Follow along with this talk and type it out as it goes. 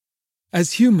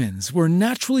As humans, we're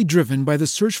naturally driven by the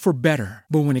search for better.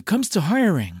 But when it comes to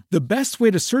hiring, the best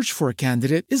way to search for a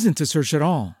candidate isn't to search at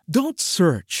all. Don't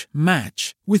search,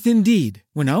 match with Indeed.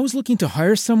 When I was looking to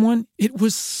hire someone, it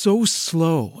was so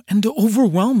slow and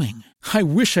overwhelming. I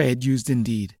wish I had used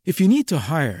Indeed. If you need to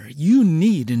hire, you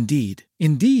need Indeed.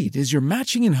 Indeed is your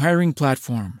matching and hiring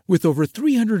platform with over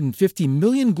 350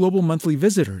 million global monthly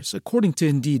visitors, according to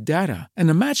Indeed data, and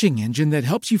a matching engine that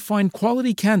helps you find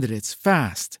quality candidates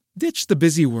fast. Ditch the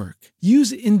busy work.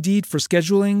 Use Indeed for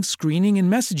scheduling, screening,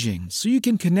 and messaging so you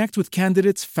can connect with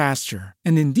candidates faster.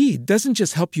 And Indeed doesn't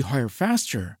just help you hire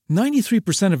faster.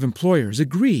 93% of employers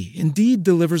agree Indeed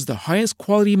delivers the highest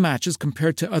quality matches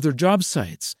compared to other job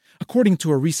sites, according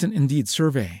to a recent Indeed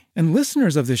survey. And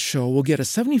listeners of this show will get a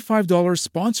 $75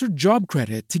 sponsored job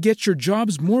credit to get your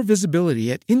jobs more visibility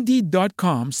at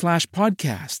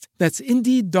Indeed.com/podcast. That's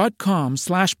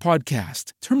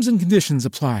Indeed.com/podcast. Terms and conditions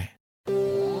apply.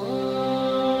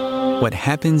 What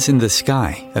happens in the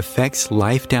sky affects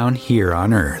life down here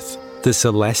on Earth. The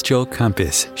Celestial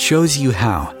Compass shows you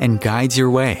how and guides your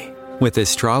way with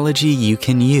astrology you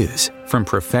can use from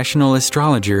professional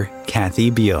astrologer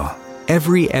Kathy Beal.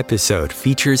 Every episode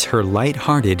features her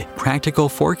light-hearted, practical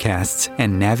forecasts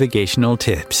and navigational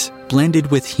tips, blended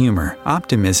with humor,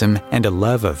 optimism, and a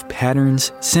love of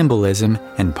patterns, symbolism,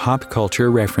 and pop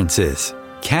culture references.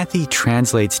 Kathy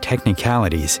translates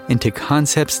technicalities into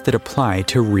concepts that apply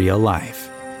to real life.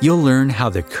 You'll learn how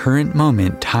the current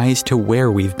moment ties to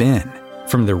where we've been,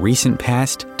 from the recent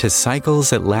past to cycles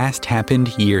that last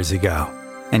happened years ago,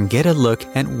 and get a look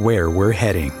at where we're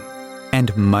heading.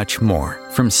 And much more,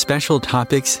 from special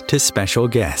topics to special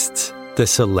guests. The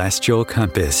Celestial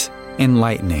Compass,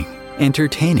 enlightening,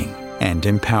 entertaining, and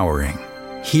empowering.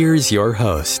 Here's your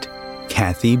host,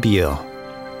 Kathy Beal.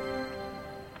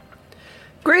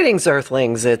 Greetings,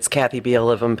 Earthlings. It's Kathy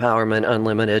Beal of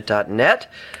EmpowermentUnlimited.net.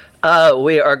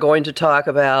 We are going to talk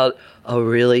about a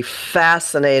really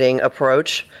fascinating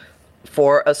approach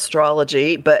for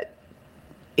astrology, but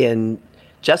in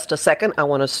just a second, I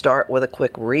want to start with a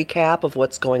quick recap of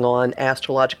what's going on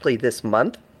astrologically this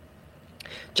month.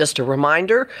 Just a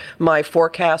reminder, my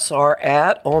forecasts are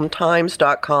at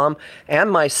omtimes.com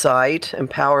and my site,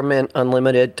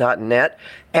 EmpowermentUnlimited.net.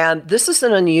 And this is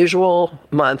an unusual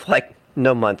month, like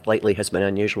no month lately has been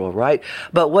unusual, right?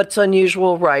 But what's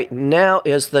unusual right now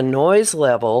is the noise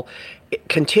level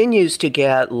continues to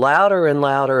get louder and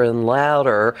louder and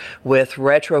louder with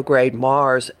retrograde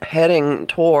Mars heading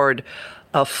toward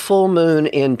a full moon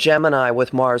in Gemini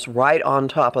with Mars right on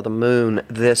top of the moon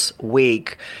this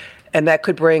week. And that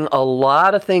could bring a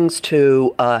lot of things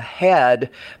to a head.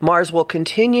 Mars will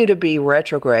continue to be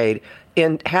retrograde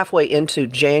halfway into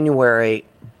January.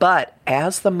 But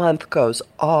as the month goes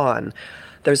on,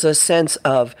 there's a sense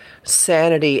of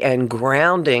sanity and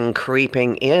grounding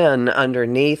creeping in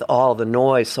underneath all the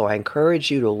noise. So I encourage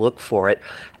you to look for it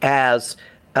as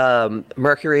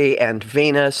Mercury and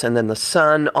Venus and then the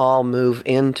Sun all move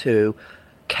into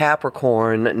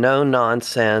Capricorn, no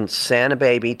nonsense, Santa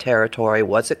baby territory.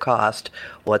 What's it cost?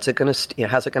 What's it going to?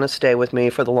 How's it going to stay with me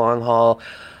for the long haul?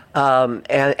 And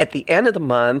at the end of the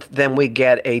month, then we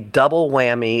get a double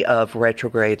whammy of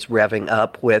retrogrades revving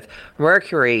up with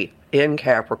Mercury in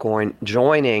Capricorn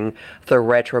joining the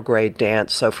retrograde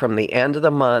dance. So from the end of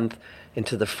the month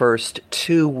into the first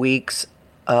 2 weeks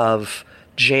of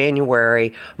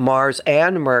January, Mars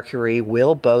and Mercury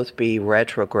will both be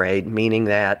retrograde, meaning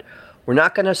that we're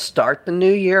not going to start the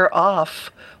new year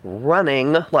off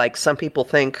running like some people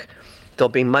think. There'll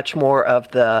be much more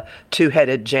of the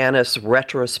two-headed Janus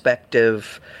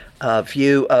retrospective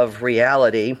view of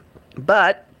reality.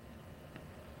 But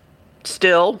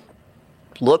still,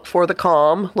 look for the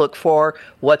calm, look for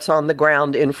what's on the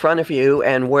ground in front of you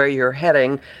and where you're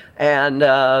heading, and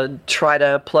try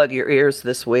to plug your ears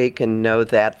this week and know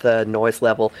that the noise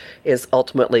level is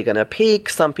ultimately going to peak.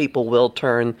 Some people will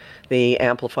turn the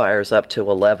amplifiers up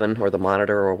to 11 or the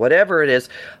monitor or whatever it is,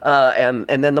 and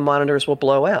then the monitors will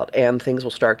blow out and things will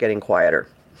start getting quieter.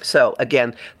 So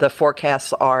again, the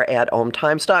forecasts are at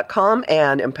omtimes.com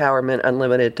and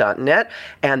empowermentunlimited.net.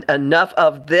 And enough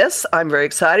of this. I'm very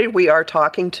excited. We are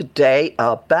talking today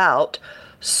about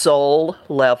soul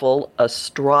level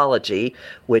astrology,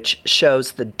 which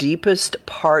shows the deepest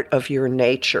part of your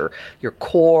nature, your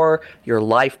core, your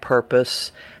life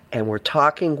purpose. And we're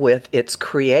talking with its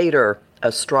creator,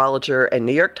 astrologer, and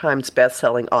New York Times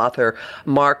bestselling author,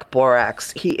 Mark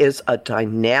Borax. He is a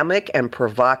dynamic and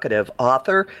provocative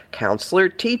author, counselor,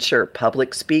 teacher,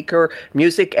 public speaker,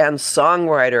 music and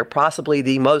songwriter, possibly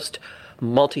the most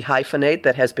multi-hyphenate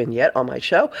that has been yet on my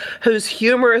show, whose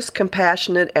humorous,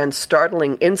 compassionate, and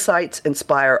startling insights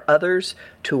inspire others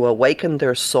to awaken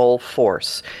their soul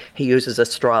force. He uses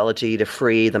astrology to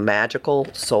free the magical,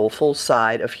 soulful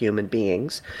side of human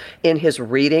beings. In his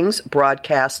readings,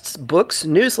 broadcasts, books,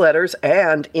 newsletters,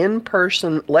 and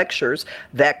in-person lectures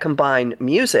that combine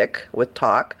music with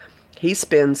talk, he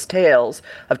spins tales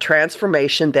of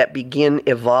transformation that begin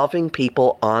evolving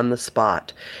people on the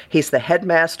spot. He's the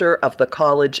headmaster of the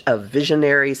College of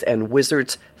Visionaries and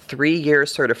Wizards 3-year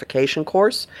certification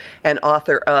course and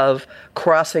author of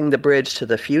Crossing the Bridge to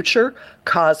the Future,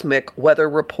 Cosmic Weather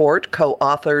Report,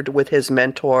 co-authored with his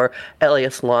mentor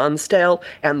Elias Lonsdale,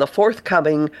 and the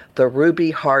forthcoming The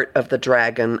Ruby Heart of the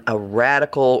Dragon, a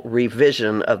radical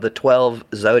revision of the 12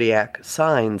 zodiac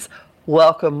signs.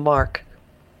 Welcome, Mark.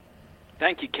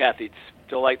 Thank you, Kathy. It's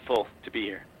delightful to be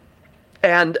here.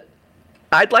 And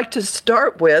I'd like to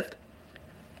start with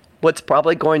what's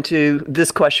probably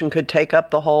this question could take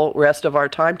up the whole rest of our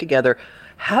time together.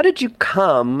 How did you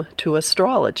come to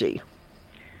astrology?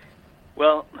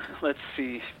 Well, let's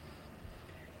see.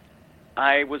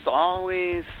 I was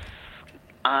always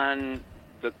on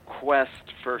the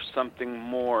quest for something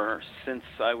more since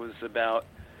I was about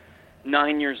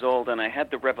 9 years old, and I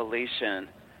had the revelation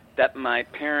that my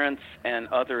parents and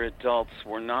other adults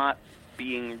were not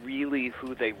being really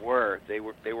who they were. They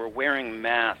were wearing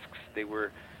masks. They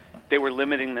were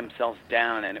limiting themselves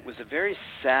down, and it was a very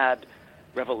sad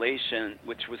revelation,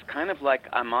 which was kind of like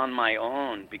I'm on my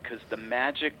own, because the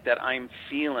magic that I'm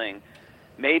feeling,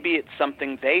 maybe it's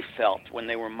something they felt when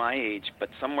they were my age, but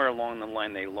somewhere along the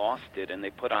line they lost it and they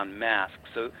put on masks.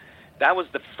 So that was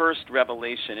the first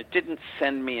revelation. It didn't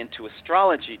send me into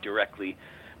astrology directly,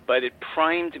 but it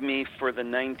primed me for the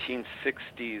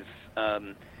 1960s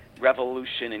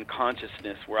revolution in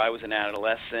consciousness, where I was an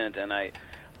adolescent and I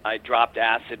dropped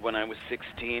acid when I was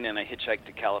 16 and I hitchhiked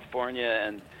to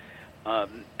California,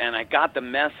 and I got the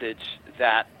message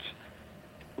that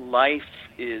life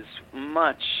is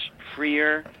much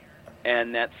freer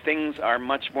and that things are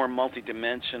much more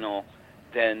multidimensional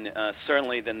than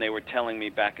certainly than they were telling me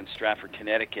back in Stratford,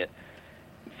 Connecticut.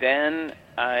 Then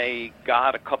I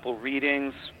got a couple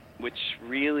readings which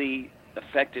really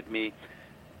affected me.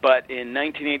 But in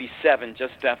 1987,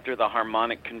 just after the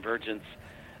harmonic convergence,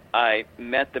 I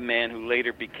met the man who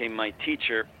later became my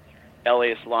teacher,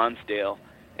 Elias Lonsdale,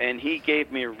 and he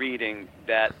gave me a reading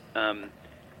that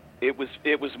it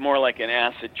was more like an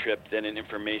acid trip than an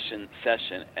information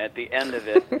session. At the end of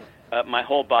it, my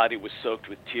whole body was soaked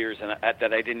with tears, and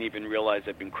that I didn't even realize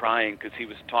I'd been crying, because he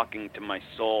was talking to my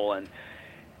soul.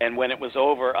 And when it was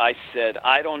over, I said,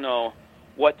 I don't know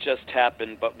what just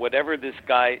happened, but whatever this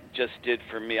guy just did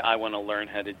for me, I want to learn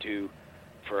how to do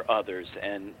for others.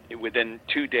 And within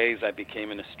 2 days, I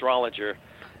became an astrologer.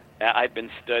 I've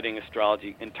been studying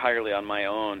astrology entirely on my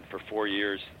own for 4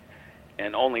 years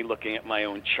and only looking at my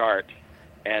own chart.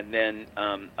 And then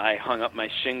I hung up my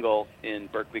shingle in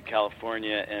Berkeley,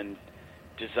 California, and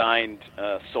designed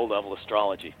soul-level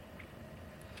astrology.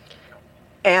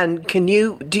 And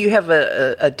do you have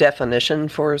a definition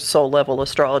for soul-level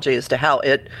astrology as to how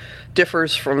it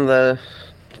differs from the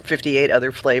 58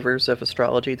 other flavors of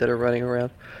astrology that are running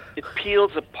around? It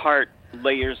peels apart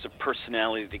layers of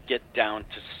personality to get down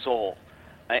to soul.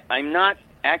 I'm not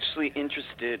actually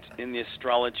interested in the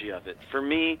astrology of it. For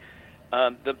me,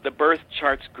 the birth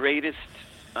chart's greatest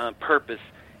purpose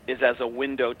is as a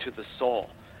window to the soul.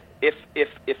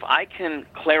 If I can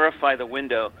clarify the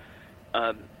window,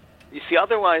 you see,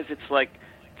 otherwise it's like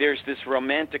there's this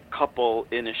romantic couple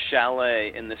in a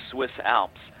chalet in the Swiss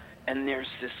Alps, and there's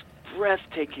this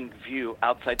breathtaking view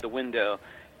outside the window,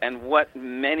 and what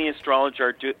many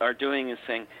astrologers are doing is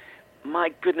saying,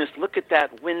 my goodness, look at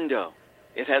that window.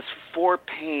 It has 4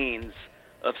 panes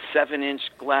of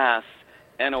 7-inch glass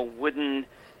and a wooden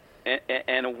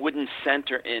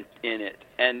center in it,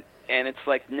 and it's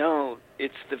like, no,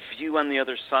 it's the view on the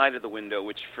other side of the window,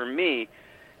 which for me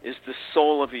is the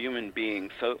soul of a human being.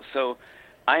 So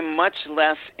I'm much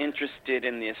less interested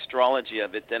in the astrology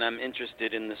of it than I'm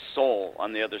interested in the soul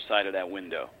on the other side of that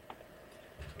window.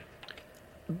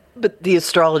 But the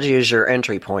astrology is your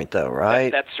entry point, though,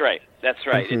 right? That's right.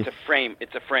 Mm-hmm.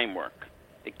 It's a framework.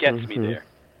 It gets me there.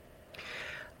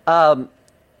 I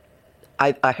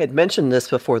had mentioned this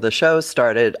before the show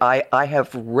started. I have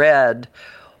read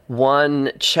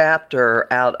one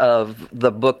chapter out of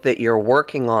the book that you're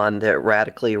working on that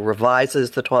radically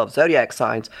revises the 12 zodiac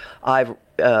signs. I've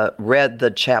read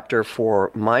the chapter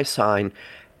for my sign,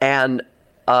 and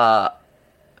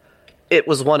it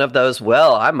was one of those,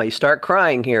 well, I may start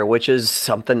crying here, which is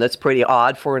something that's pretty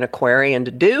odd for an Aquarian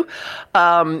to do.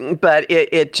 But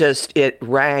it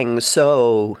rang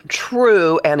so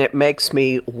true, and it makes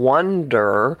me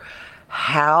wonder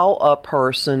how a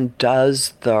person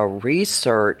does the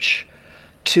research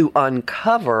to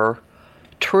uncover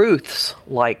truths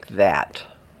like that.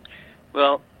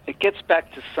 Well, it gets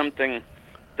back to something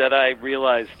that I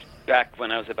realized back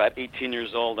when I was about 18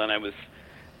 years old, and I was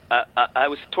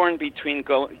torn between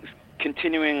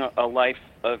continuing a life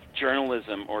of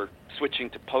journalism or switching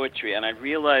to poetry, and I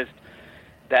realized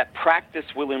that practice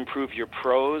will improve your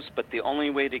prose, but the only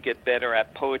way to get better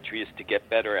at poetry is to get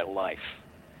better at life.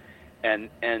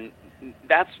 And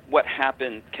that's what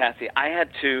happened, Kathy. I had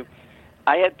to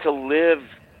live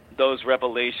those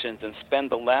revelations and spend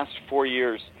the last 4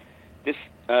 years. This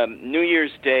New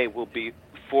Year's Day will be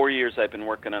 4 years I've been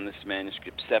working on this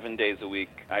manuscript. 7 days a week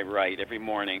I write every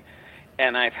morning.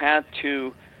 And I've had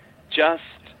to just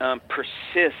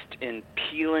persist in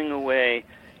peeling away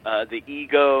the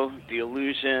ego, the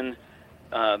illusion,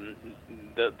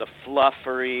 the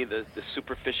fluffery, the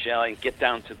superficiality, and get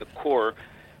down to the core.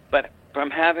 But from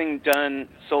having done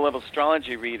soul-level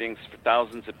astrology readings for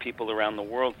thousands of people around the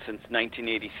world since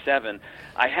 1987,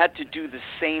 I had to do the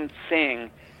same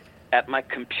thing at my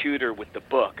computer with the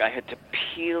book. I had to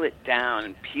peel it down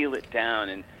and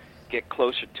get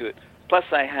closer to it. Plus,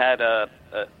 I had a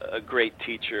great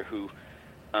teacher who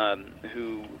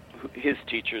his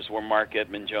teachers were Mark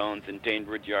Edmund Jones and Dane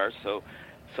Rudhyar. So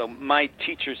my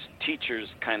teachers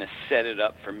kind of set it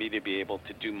up for me to be able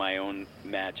to do my own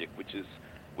magic, which is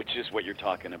what you're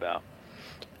talking about.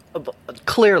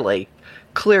 Clearly,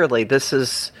 this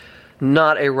is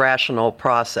not a rational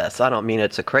process. I don't mean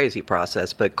it's a crazy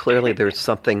process, but clearly there's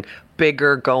something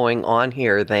bigger going on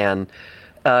here than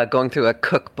going through a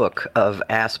cookbook of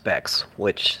aspects,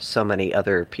 which so many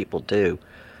other people do.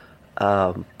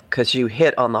 Because you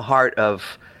hit on the heart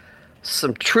of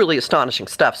some truly astonishing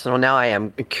stuff. So now I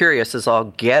am curious as all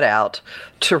get out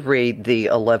to read the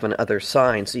 11 other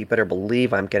signs. So you better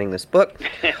believe I'm getting this book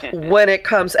when it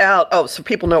comes out. Oh, so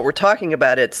people know what we're talking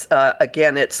about. It's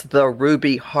again, it's The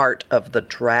Ruby Heart of the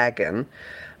Dragon.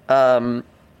 Boy,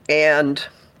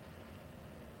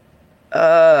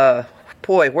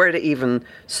 where to even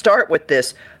start with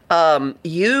this?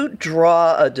 You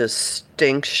draw a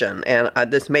distinction, and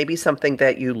this may be something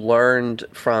that you learned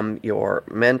from your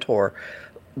mentor.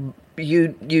 You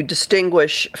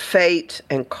distinguish fate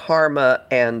and karma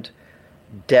and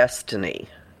destiny.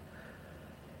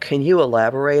 Can you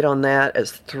elaborate on that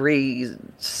as three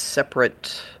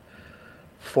separate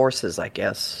forces, I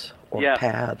guess, or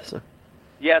paths?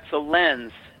 Yeah, it's a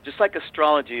lens, just like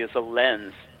astrology is a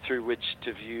lens through which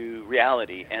to view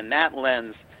reality, and that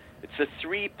lens, it's a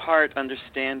three-part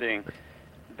understanding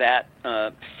that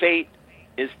fate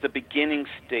is the beginning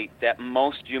state that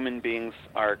most human beings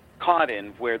are caught in,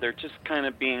 where they're just kind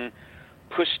of being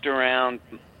pushed around,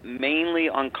 mainly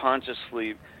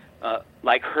unconsciously,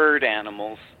 like herd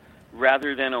animals,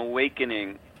 rather than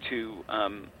awakening to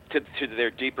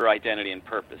their deeper identity and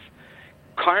purpose.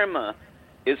 Karma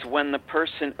is when the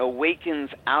person awakens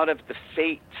out of the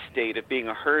fate state of being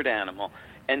a herd animal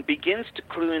and begins to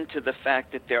clue into the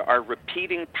fact that there are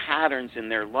repeating patterns in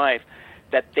their life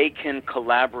that they can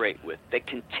collaborate with. They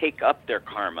can take up their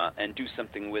karma and do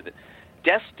something with it.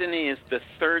 Destiny is the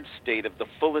third state of the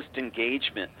fullest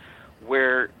engagement,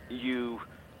 where you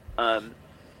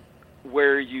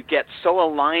get so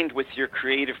aligned with your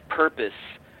creative purpose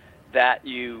that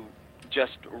you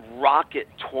just rocket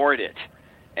toward it,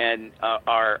 and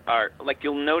are like,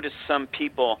 you'll notice some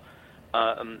people.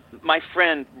 My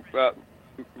friend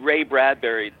Ray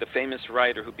Bradbury, the famous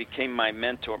writer who became my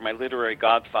mentor, my literary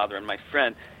godfather, and my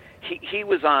friend, he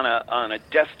was on a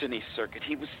destiny circuit.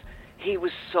 He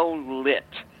was so lit,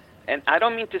 and I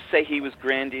don't mean to say he was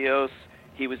grandiose.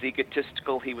 He was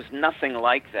egotistical. He was nothing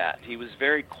like that. He was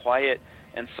very quiet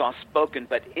and soft-spoken,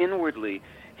 but inwardly,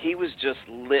 he was just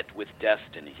lit with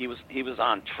destiny. He was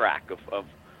on track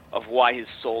of why his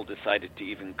soul decided to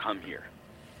even come here.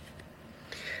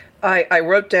 I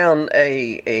wrote down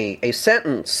a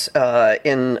sentence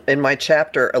in my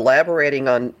chapter elaborating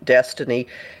on destiny.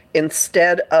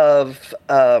 Instead of,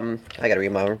 I got to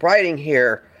read my own writing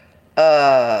here,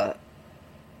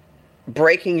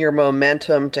 breaking your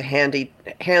momentum to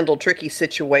handle tricky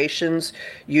situations,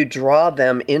 you draw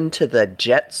them into the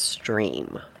jet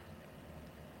stream.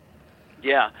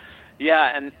 Yeah,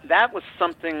 and that was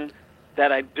something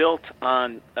that I built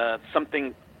on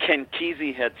something Ken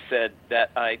Kesey had said that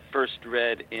I first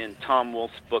read in Tom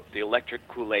Wolfe's book, The Electric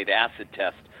Kool-Aid Acid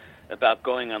Test, about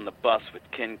going on the bus with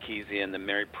Ken Kesey and the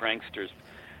Merry Pranksters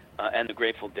and the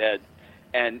Grateful Dead.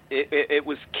 And it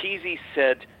was Kesey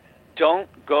said, don't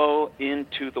go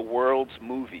into the world's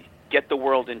movie. Get the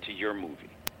world into your movie.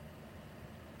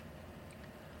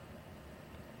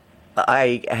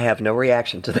 I have no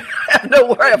reaction to that.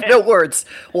 I have no words.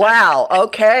 Wow.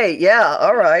 Okay. Yeah.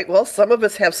 All right. Well, some of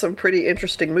us have some pretty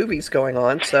interesting movies going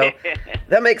on, so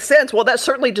that makes sense. Well, that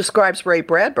certainly describes Ray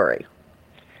Bradbury.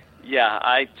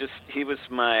 Yeah, he was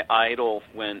my idol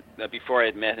before I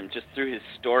had met him, just through his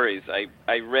stories.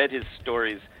 I read his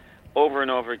stories over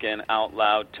and over again out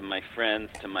loud to my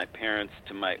friends, to my parents,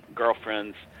 to my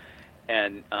girlfriends,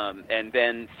 and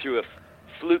then through a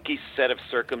fluky set of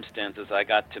circumstances, I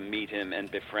got to meet him and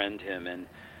befriend him, and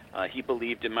he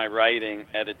believed in my writing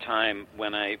at a time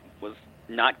when I was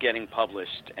not getting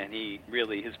published, and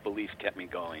his belief kept me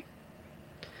going.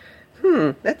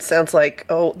 That sounds like,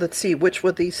 let's see, which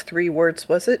of these three words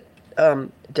was it?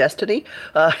 Destiny?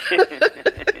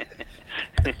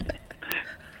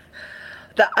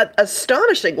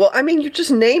 Astonishing. Well, I mean, you're just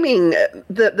naming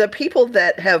the people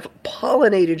that have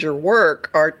pollinated your work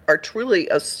are truly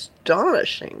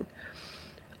astonishing.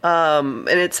 And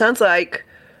it sounds like,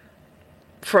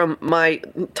 from my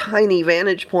tiny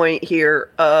vantage point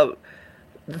here,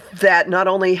 that not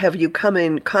only have you come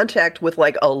in contact with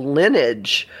like a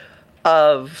lineage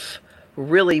of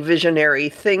really visionary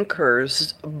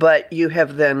thinkers, but you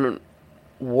have then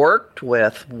worked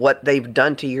with what they've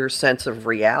done to your sense of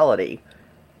reality.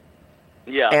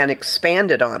 Yeah. And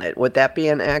expanded on it. Would that be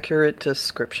an accurate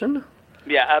description?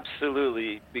 Yeah,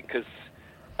 absolutely. Because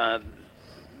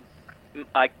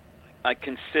I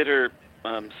consider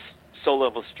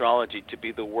soul-level astrology to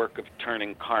be the work of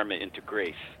turning karma into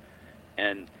grace,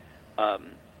 and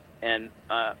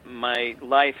my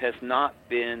life has not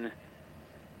been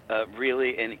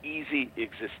really an easy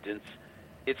existence.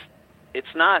 It's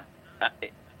not.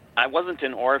 I wasn't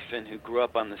an orphan who grew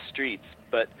up on the streets,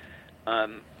 but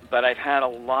I've had a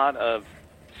lot of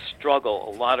struggle,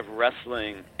 a lot of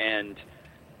wrestling, and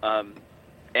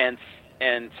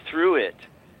through it,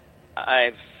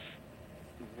 I've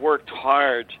worked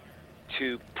hard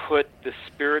to put the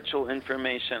spiritual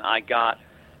information I got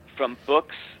from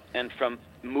books and from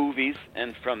movies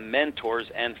and from mentors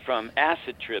and from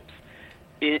acid trips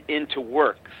into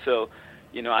work. So,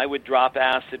 I would drop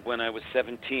acid when I was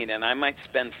 17, and I might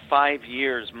spend 5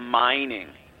 years mining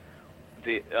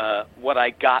what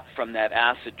I got from that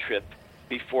acid trip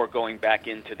before going back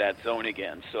into that zone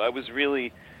again. So I was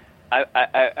really,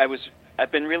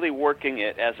 I've been really working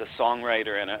it as a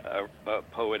songwriter and a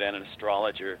poet and an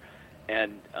astrologer,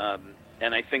 and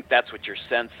I think that's what you're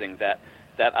sensing, that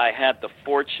I had the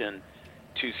fortune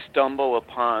to stumble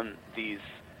upon these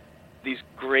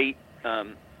great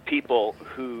people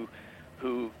who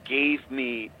gave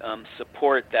me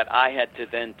support that I had to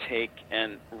then take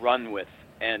and run with.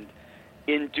 And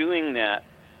in doing that,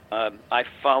 I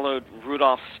followed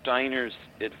Rudolf Steiner's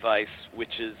advice,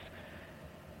 which is,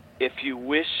 if you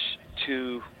wish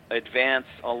to advance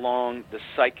along the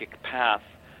psychic path,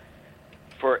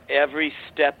 for every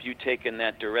step you take in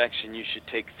that direction, you should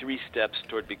take 3 steps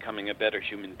toward becoming a better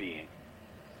human being.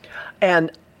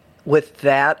 And with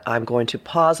that, I'm going to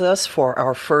pause us for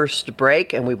our first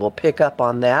break, and we will pick up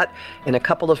on that in a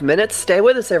couple of minutes. Stay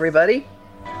with us, everybody.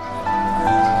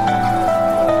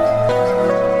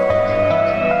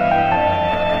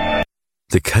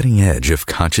 The cutting edge of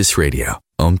conscious radio,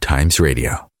 Om Times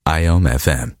Radio, IOM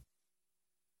FM.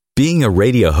 Being a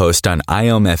radio host on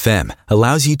IOM FM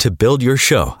allows you to build your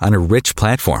show on a rich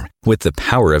platform with the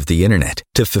power of the internet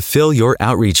to fulfill your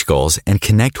outreach goals and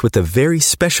connect with a very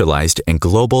specialized and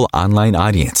global online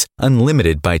audience,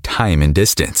 unlimited by time and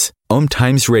distance. Om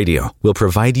Times Radio will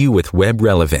provide you with web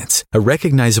relevance, a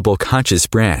recognizable conscious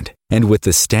brand, and with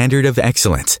the standard of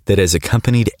excellence that has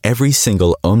accompanied every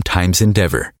single Om Times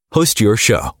endeavor. Host your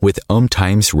show with Om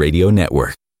Times Radio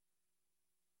Network.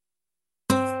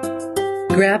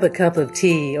 Grab a cup of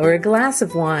tea or a glass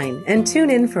of wine and tune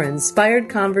in for Inspired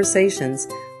Conversations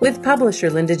with publisher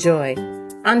Linda Joy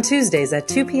on Tuesdays at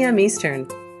 2 p.m. Eastern.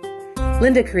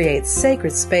 Linda creates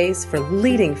sacred space for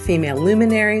leading female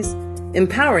luminaries,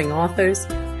 empowering authors,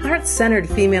 heart-centered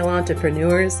female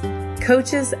entrepreneurs,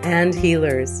 coaches, and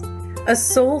healers. A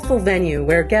soulful venue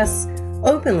where guests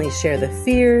openly share the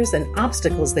fears and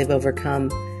obstacles they've overcome,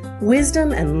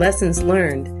 wisdom and lessons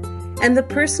learned, and the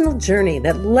personal journey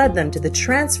that led them to the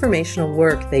transformational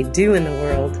work they do in the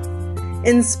world.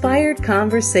 Inspired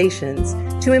Conversations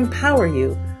to empower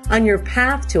you on your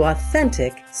path to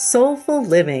authentic, soulful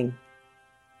living.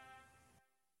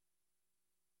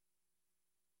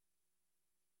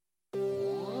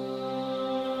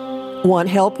 Want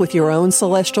help with your own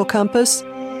celestial compass?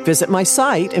 Visit my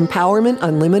site,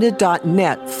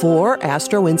 empowermentunlimited.net, for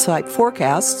Astro Insight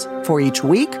forecasts for each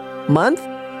week, month,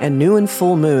 and new and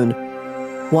full moon.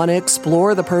 Want to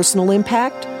explore the personal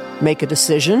impact? Make a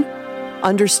decision?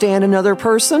 Understand another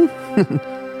person?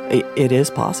 It is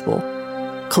possible.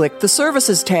 Click the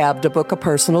Services tab to book a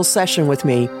personal session with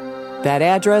me. That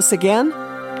address again,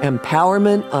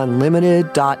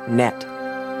 empowermentunlimited.net.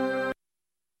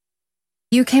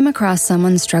 You came across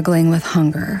someone struggling with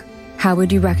hunger. How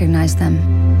would you recognize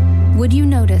them? Would you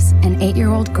notice an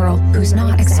 8-year-old girl who's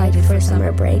not excited for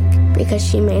summer break because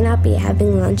she may not be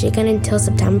having lunch again until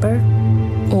September?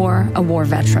 Or a war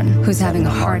veteran who's having a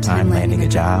hard time landing a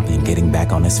job and getting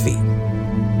back on his feet?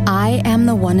 I am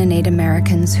the 1 in 8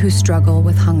 Americans who struggle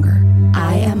with hunger.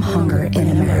 I am hunger in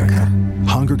America.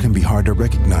 Hunger can be hard to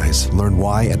recognize. Learn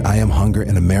why at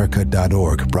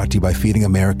IamHungerInAmerica.org. Brought to you by Feeding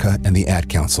America and the Ad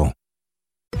Council.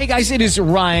 Hey guys, it is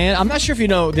Ryan. I'm not sure if you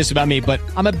know this about me, but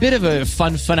I'm a bit of a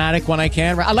fun fanatic when I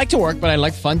can. I like to work, but I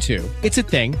like fun too. It's a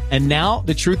thing. And now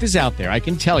the truth is out there. I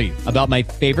can tell you about my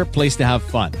favorite place to have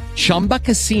fun. Chumba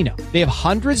Casino. They have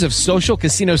hundreds of social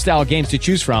casino style games to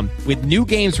choose from with new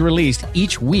games released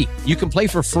each week. You can play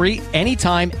for free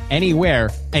anytime, anywhere.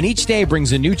 And each day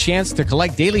brings a new chance to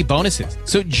collect daily bonuses.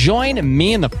 So join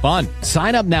me in the fun.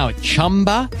 Sign up now at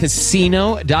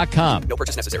ChumbaCasino.com. No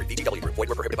purchase necessary. VGW Group. Void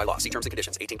where prohibited by law. See terms and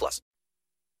conditions. 18+.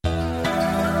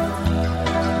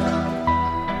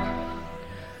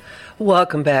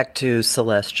 Welcome back to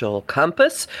Celestial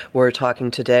Compass. We're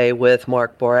talking today with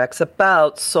Mark Borax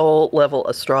about soul-level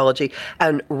astrology.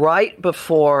 And right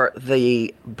before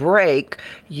the break,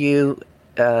 you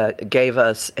gave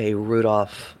us a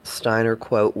Rudolf Steiner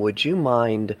quote. Would you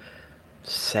mind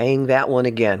saying that one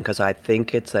again? Because I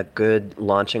think it's a good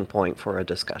launching point for a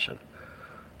discussion.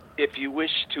 If you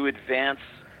wish to advance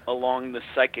along the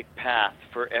psychic path,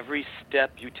 for every step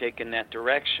you take in that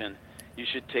direction, you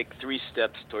should take 3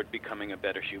 steps toward becoming a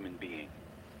better human being.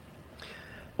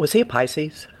 Was he a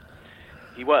Pisces?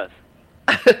 He was.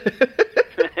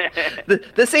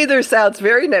 This either sounds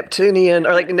very Neptunian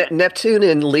or like Neptune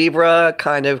in Libra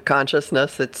kind of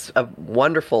consciousness. It's a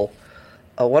wonderful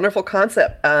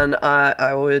concept, and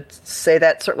I would say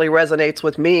that certainly resonates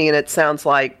with me. And it sounds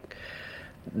like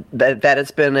that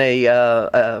has been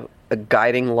a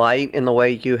guiding light in the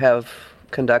way you have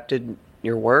conducted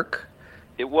your work.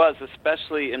 It was,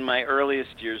 especially in my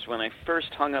earliest years when I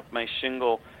first hung up my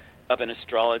shingle of an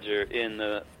astrologer in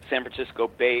the San Francisco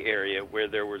Bay Area, where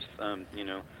there was,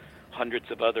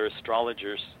 hundreds of other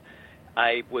astrologers.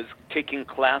 I was taking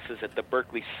classes at the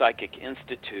Berkeley Psychic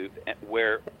Institute,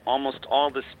 where almost all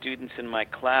the students in my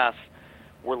class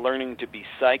were learning to be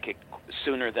psychic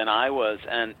sooner than I was,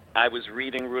 and I was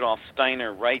reading Rudolf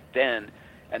Steiner right then,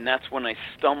 and that's when I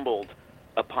stumbled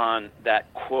upon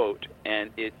that quote, and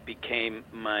it became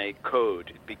my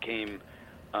code. It became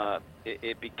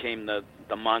the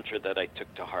mantra that I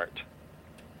took to heart.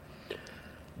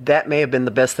 That may have been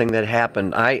the best thing that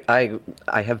happened. I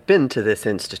have been to this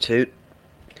institute.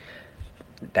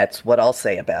 That's what I'll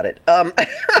say about it.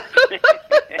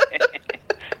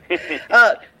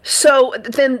 So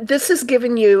then this has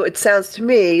given you, it sounds to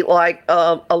me, like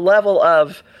a level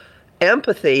of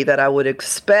empathy that I would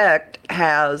expect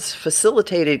has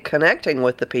facilitated connecting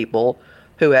with the people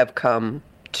who have come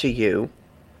to you.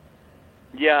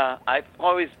 Yeah, I've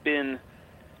always been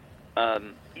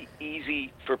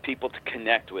easy for people to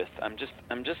connect with. I'm just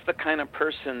the kind of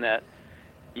person that,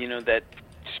 that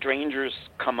strangers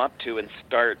come up to and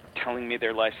start telling me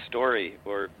their life story,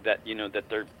 or that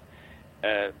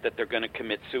that they're going to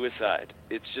commit suicide.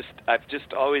 It's just I've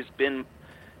just always been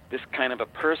this kind of a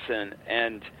person,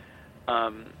 and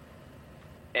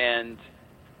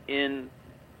in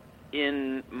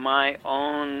my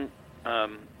own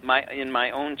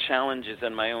my own challenges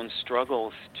and my own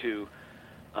struggles to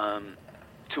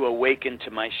awaken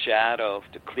to my shadow,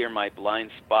 to clear my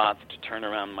blind spots, to turn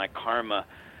around my karma,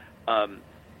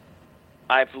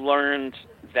 I've learned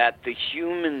that the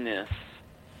humanness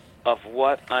of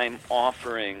what I'm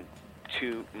offering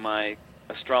to my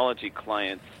astrology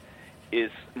clients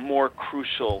is more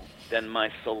crucial than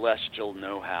my celestial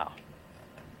know-how.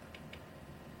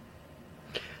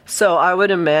 So I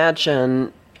would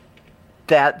imagine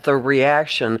that the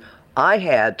reaction I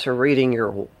had to reading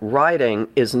your writing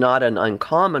is not an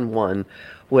uncommon one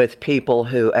with people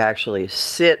who actually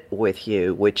sit with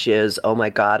you, which is, oh my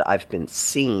God, I've been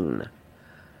seen.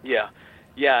 Yeah.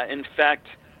 In fact,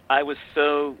 I was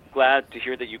so glad to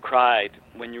hear that you cried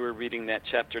when you were reading that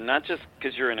chapter, not just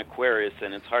because you're an Aquarius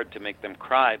and it's hard to make them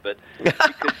cry, but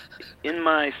because in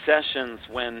my sessions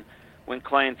when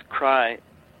clients cry,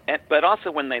 but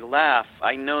also when they laugh,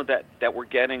 I know that we're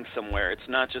getting somewhere. It's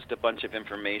not just a bunch of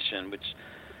information, which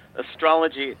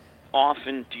astrology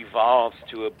often devolves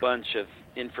to a bunch of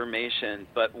information.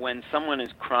 But when someone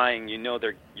is crying, you know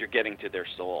you're getting to their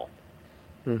soul.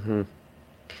 Mm-hmm.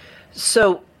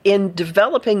 So in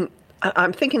developing,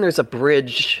 I'm thinking there's a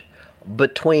bridge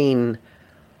between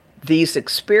these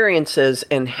experiences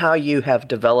and how you have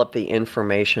developed the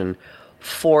information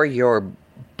for your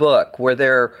book. Were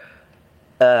there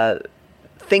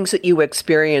things that you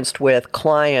experienced with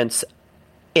clients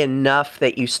enough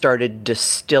that you started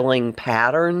distilling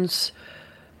patterns?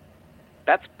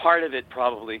 That's part of it,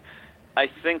 probably. I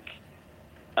think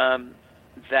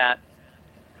that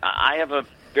I have a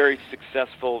very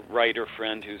successful writer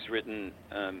friend who's written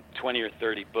 20 or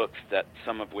 30 books, that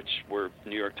some of which were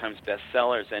New York Times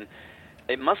bestsellers. And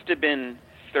it must have been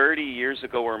 30 years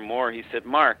ago or more. He said,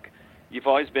 "Mark, you've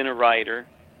always been a writer.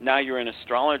 Now you're an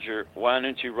astrologer. Why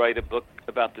don't you write a book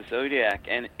about the zodiac?"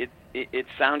 And it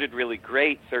sounded really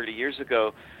great 30 years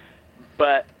ago,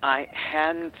 but I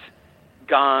hadn't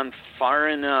gone far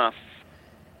enough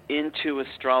into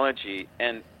astrology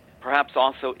and perhaps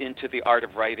also into the art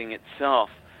of writing itself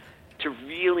to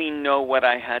really know what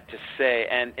I had to say.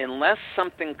 And unless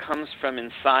something comes from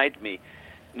inside me,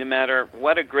 no matter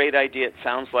what a great idea it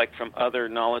sounds like from other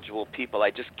knowledgeable people,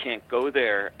 I just can't go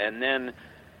there. And then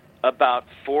about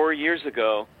 4 years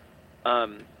ago,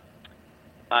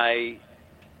 I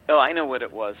know what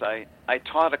it was. I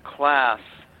taught a class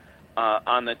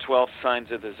on the 12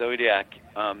 signs of the zodiac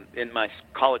in my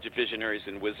College of Visionaries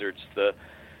and Wizards,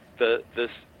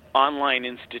 this online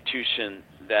institution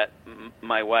that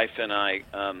my wife and I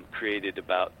created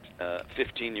about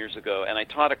 15 years ago. And I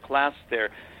taught a class there,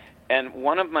 and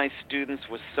one of my students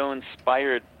was so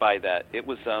inspired by that. It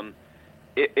was a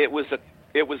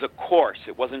course.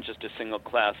 It wasn't just a single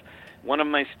class. One of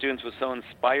my students was so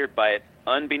inspired by it,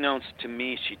 unbeknownst to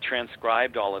me, she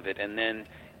transcribed all of it and then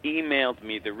emailed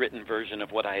me the written version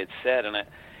of what I had said.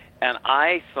 And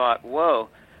I thought, whoa,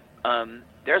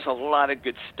 there's a lot of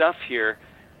good stuff here.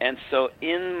 And so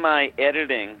in my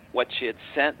editing, what she had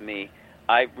sent me,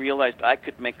 I realized I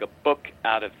could make a book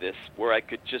out of this where I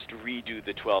could just redo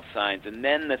the 12 signs. And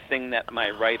then the thing that my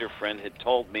writer friend had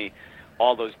told me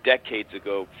all those decades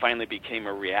ago finally became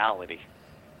a reality.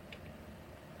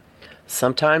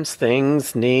 Sometimes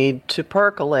things need to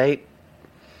percolate.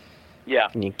 Yeah.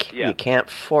 You can't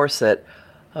force it.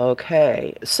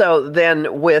 Okay. So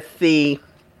then with the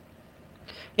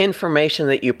information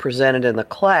that you presented in the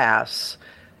class,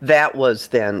 that was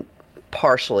then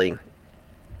partially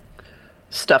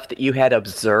stuff that you had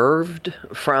observed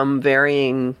from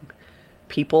varying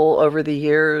people over the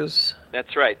years?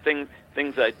 That's right. Things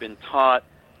I'd been taught,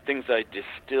 things I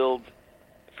distilled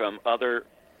from other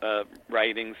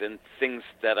writings, and things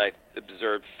that I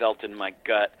observed, felt in my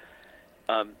gut.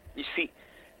 You see,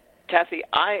 Kathy,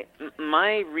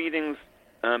 my readings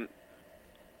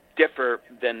differ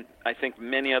than I think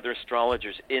many other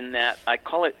astrologers in that I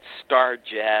call it star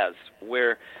jazz,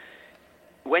 where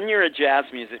when you're a jazz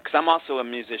musician, because I'm also a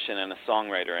musician and a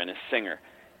songwriter and a singer,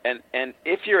 and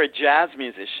if you're a jazz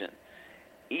musician,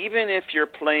 even if you're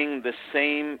playing the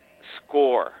same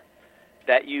score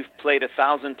that you've played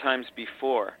 1,000 times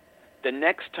before, the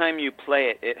next time you play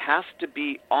it, it has to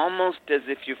be almost as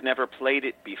if you've never played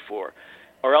it before,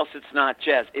 or else it's not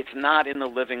jazz. It's not in the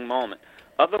living moment.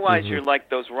 Otherwise, you're like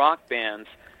those rock bands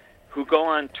who go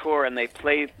on tour and they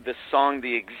play the song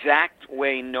the exact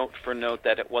way, note for note,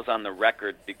 that it was on the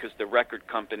record, because the record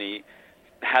company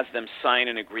has them sign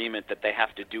an agreement that they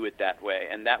have to do it that way,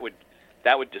 and that would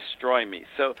destroy me.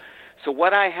 So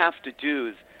what I have to do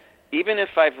is, even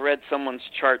if I've read someone's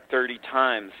chart 30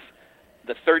 times,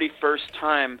 the 31st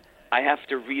time I have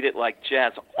to read it like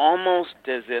jazz, almost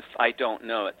as if I don't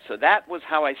know it. So that was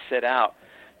how I set out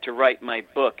to write my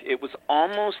book. It was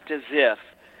almost as if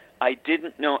I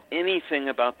didn't know anything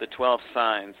about the 12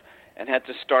 signs and had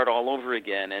to start all over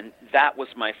again. And that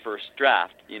was my first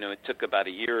draft. It took about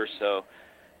a year or so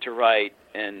to write,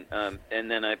 and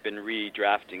then I've been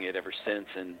redrafting it ever since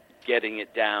and getting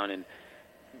it down and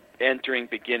entering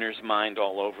beginner's mind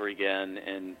all over again.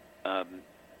 And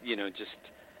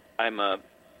I'm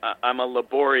a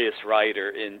laborious writer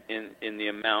in the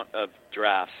amount of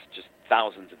drafts, just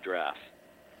thousands of drafts.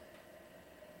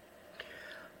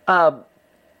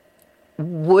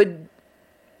 Would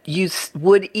each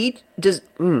I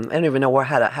don't even know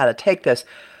how to take this.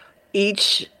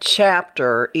 Each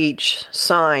chapter, each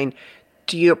sign,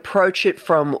 do you approach it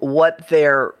from what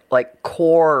their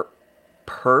core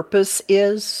purpose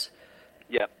is?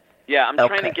 Yeah. I'm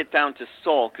trying to get down to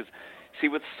soul, because see,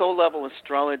 with soul level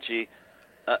astrology,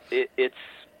 it's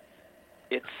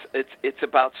it's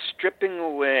about stripping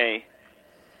away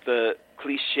the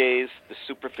cliches, the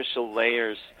superficial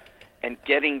layers, and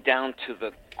getting down to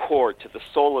the core, to the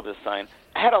soul of the sign.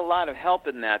 I had a lot of help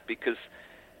in that because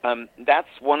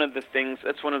that's one of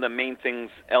the main things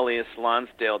Elias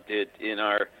Lonsdale did in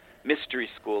our mystery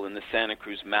school in the Santa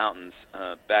Cruz Mountains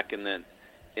back in the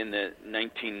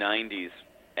 1990s,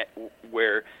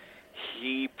 where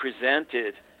he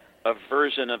presented a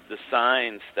version of the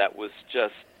signs that was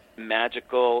just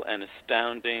magical and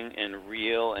astounding and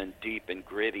real and deep and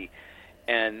gritty.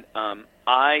 And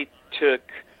I took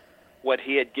what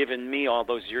he had given me all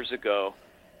those years ago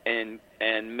and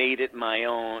made it my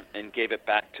own and gave it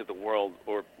back to the world.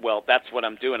 Or, well, that's what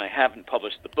I'm doing. I haven't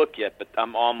published the book yet, but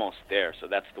I'm almost there, so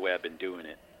that's the way I've been doing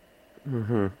it.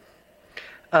 Mm-hmm.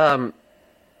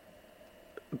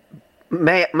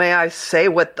 May I say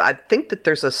what I think that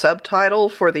there's a subtitle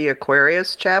for the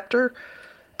Aquarius chapter?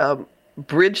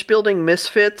 Bridge Building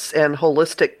Misfits and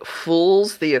Holistic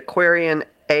Fools, the Aquarian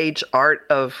Age Art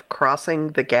of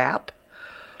Crossing the Gap.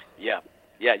 Yeah,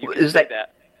 you can say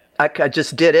that. I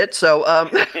just did it. So,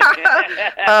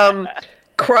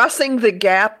 crossing the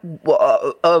gap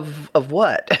of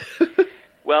what?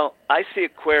 Well, I see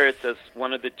Aquarius as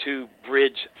one of the two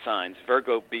bridge signs,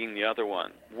 Virgo being the other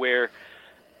one, where,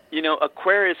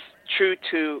 Aquarius, true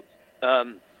to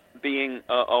being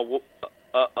a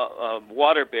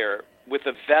water bearer with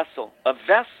a vessel. A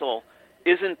vessel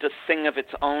isn't a thing of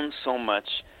its own so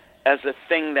much as a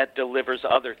thing that delivers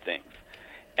other things.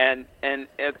 And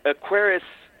Aquarius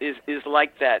is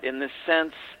like that in the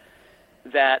sense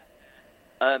that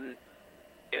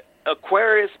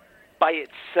Aquarius by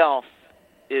itself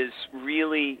is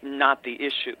really not the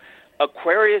issue.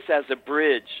 Aquarius as a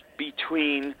bridge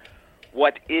between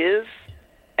what is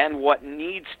and what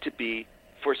needs to be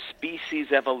for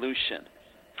species evolution,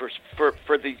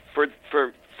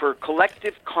 for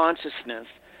collective consciousness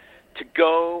to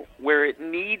go where it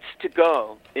needs to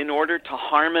go in order to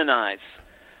harmonize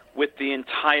with the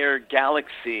entire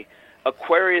galaxy.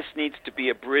 Aquarius needs to be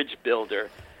a bridge builder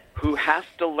who has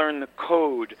to learn the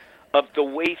code of the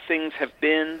way things have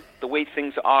been, the way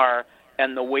things are,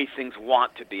 and the way things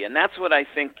want to be. And that's what I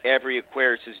think every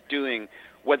Aquarius is doing,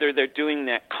 whether they're doing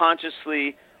that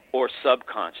consciously or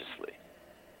subconsciously.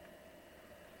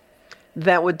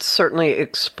 That would certainly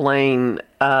explain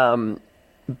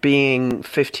being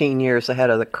 15 years ahead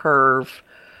of the curve,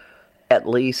 at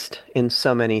least in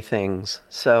so many things.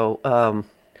 So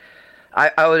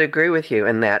I would agree with you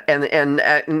in that. And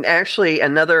actually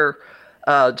another,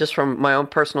 just from my own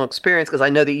personal experience, because I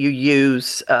know that you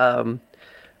use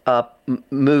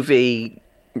movie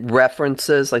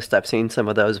references, like I've seen some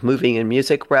of those movie and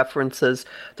music references.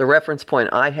 The reference point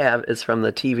I have is from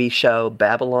the TV show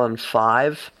Babylon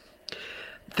 5.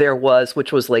 There was,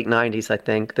 which was late 90s, I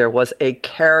think, there was a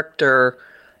character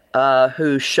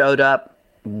who showed up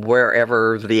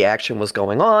wherever the action was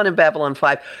going on in Babylon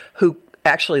 5, who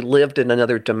actually lived in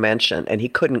another dimension, and he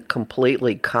couldn't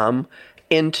completely come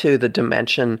into the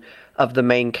dimension of the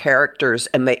main characters,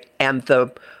 and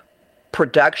the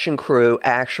production crew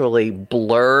actually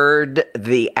blurred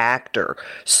the actor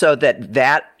so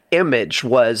that image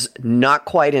was not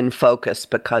quite in focus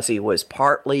because he was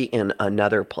partly in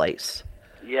another place.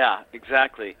 Yeah,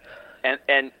 exactly.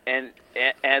 And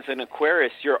as an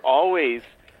Aquarius, you're always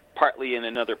partly in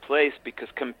another place, because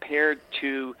compared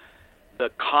to the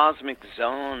cosmic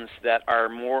zones that are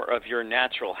more of your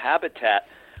natural habitat,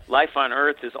 life on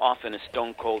Earth is often a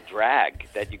stone-cold drag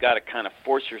that you got to kind of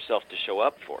force yourself to show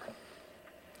up for.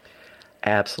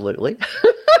 Absolutely.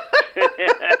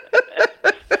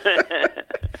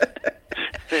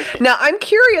 Now, I'm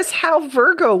curious how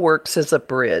Virgo works as a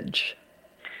bridge.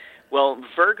 Well,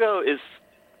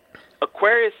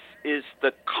 Aquarius is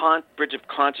the bridge of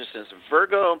consciousness.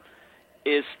 Virgo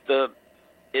is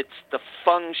it's the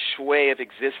feng shui of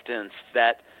existence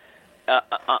that,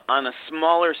 on a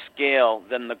smaller scale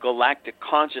than the galactic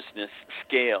consciousness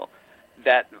scale,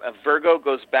 that Virgo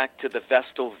goes back to the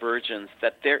Vestal Virgins,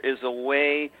 that there is a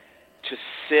way to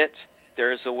sit,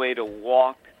 there is a way to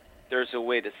walk, there's a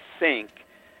way to think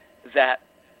that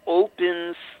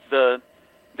opens that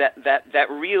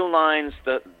realigns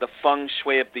the feng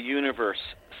shui of the universe,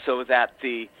 so that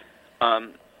the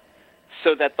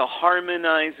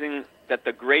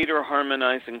greater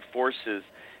harmonizing forces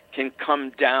can come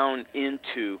down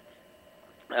into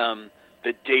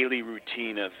the daily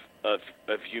routine of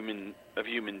human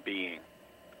being.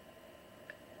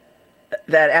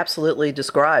 That absolutely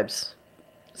describes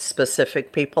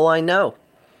specific people I know,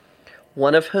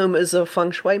 one of whom is a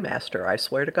feng shui master, I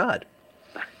swear to God.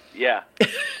 Yeah.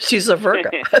 She's a Virgo.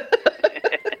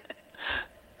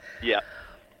 Yeah.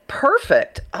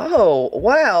 Perfect. Oh,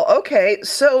 wow. Okay,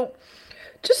 so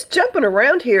just jumping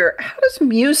around here, how does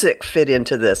music fit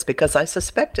into this? Because I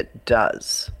suspect it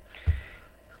does.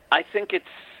 I think it's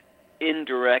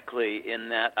indirectly in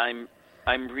that I'm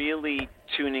really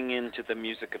tuning into the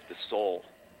music of the soul.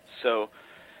 So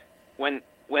when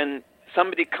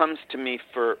somebody comes to me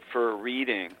for a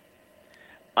reading,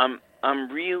 I'm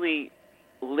really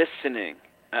listening.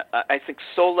 I think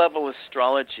soul level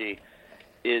astrology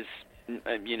is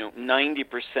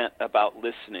 90% about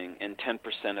listening and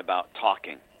 10% about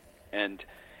talking. And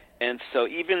so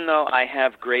even though I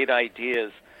have great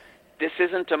ideas, this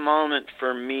isn't a moment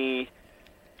for me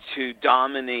to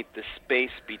dominate the space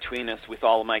between us with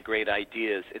all of my great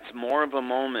ideas. It's more of a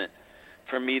moment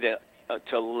for me to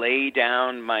lay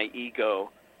down my ego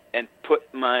and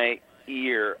put my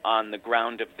ear on the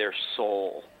ground of their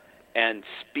soul and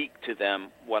speak to them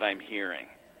what I'm hearing.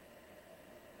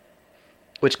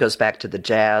 Which goes back to the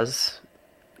jazz.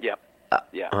 Yep.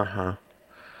 Yeah. Uh-huh.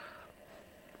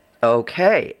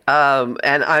 Okay.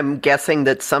 And I'm guessing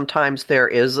that sometimes there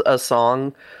is a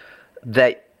song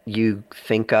that you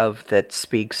think of that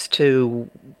speaks to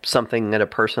something that a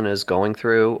person is going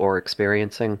through or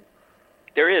experiencing?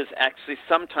 There is, actually.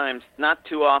 Sometimes, not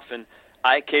too often,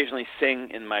 I occasionally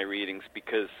sing in my readings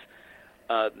because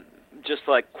just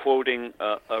like quoting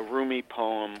a Rumi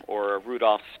poem or a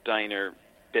Rudolf Steiner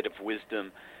bit of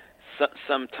wisdom,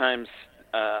 sometimes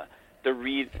the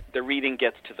reading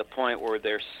gets to the point where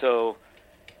they're so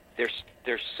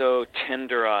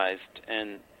tenderized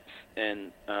and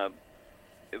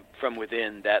from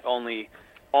within that only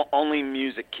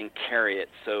music can carry it.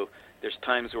 So there's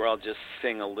times where I'll just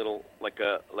sing a little, like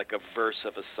a verse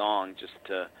of a song, just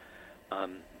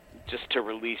to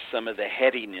release some of the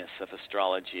headiness of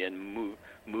astrology and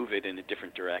move it in a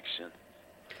different direction.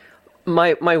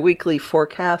 My weekly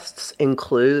forecasts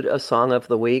include a song of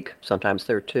the week. Sometimes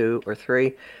there are 2 or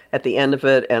 3 at the end of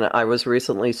it, and I was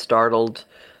recently startled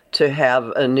to have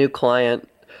a new client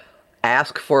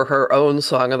ask for her own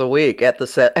song of the week at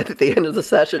the end of the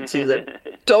session. She said,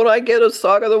 "Don't I get a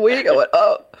song of the week?" I went,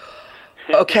 "Oh,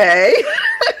 okay."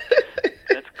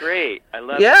 That's great. I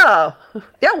love it. Yeah.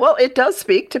 Well, it does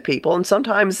speak to people, and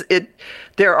sometimes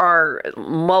there are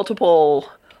multiple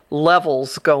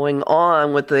levels going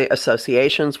on with the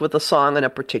associations with a song at a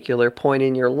particular point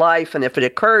in your life, and if it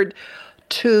occurred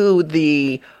to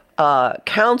the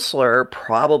counselor,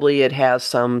 probably it has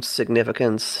some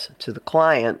significance to the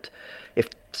client. If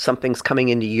something's coming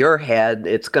into your head,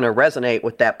 it's going to resonate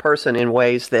with that person in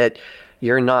ways that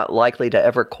you're not likely to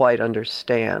ever quite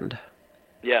understand.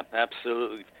 Yeah,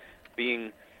 absolutely.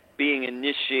 Being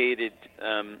initiated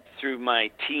through my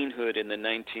teenhood in the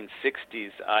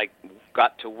 1960s, I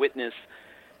got to witness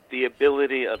the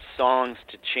ability of songs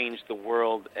to change the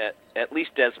world at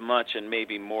least as much and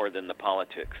maybe more than the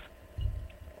politics.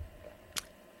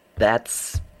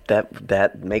 That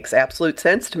makes absolute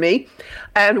sense to me.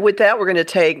 And with that, we're going to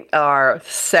take our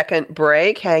second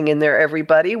break. Hang in there,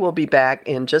 everybody. We'll be back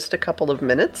in just a couple of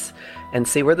minutes and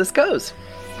see where this goes.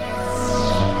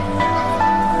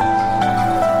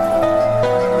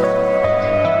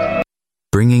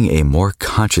 Bringing a more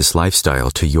conscious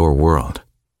lifestyle to your world.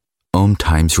 Om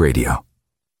Times Radio.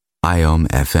 IOM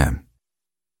FM.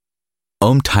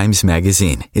 Om Times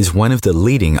Magazine is one of the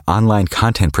leading online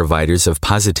content providers of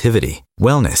positivity,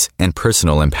 wellness, and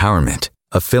personal empowerment.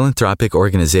 A philanthropic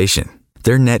organization,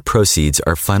 their net proceeds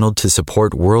are funneled to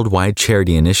support worldwide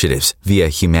charity initiatives via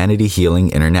Humanity Healing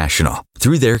International.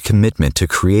 Through their commitment to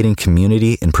creating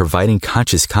community and providing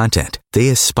conscious content, they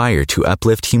aspire to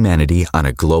uplift humanity on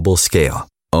a global scale.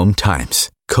 Om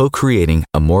Times, co-creating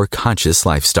a more conscious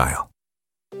lifestyle.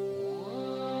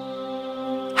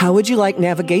 How would you like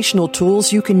navigational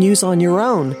tools you can use on your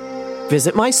own?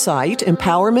 Visit my site,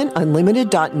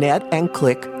 empowermentunlimited.net, and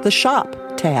click the Shop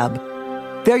tab.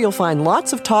 There you'll find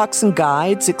lots of talks and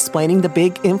guides explaining the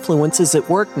big influences at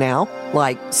work now,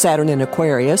 like Saturn in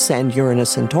Aquarius and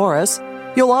Uranus in Taurus.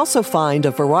 You'll also find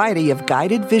a variety of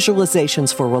guided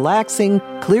visualizations for relaxing,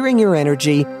 clearing your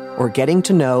energy, or getting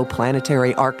to know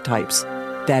planetary archetypes.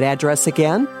 That address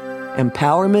again,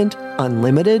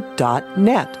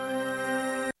 empowermentunlimited.net.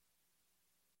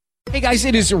 Hey guys,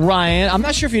 it is Ryan. I'm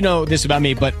not sure if you know this about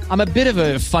me, but I'm a bit of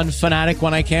a fun fanatic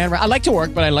when I can. I like to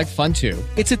work, but I like fun too.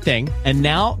 It's a thing. And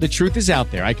now the truth is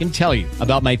out there. I can tell you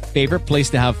about my favorite place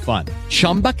to have fun.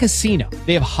 Chumba Casino.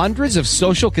 They have hundreds of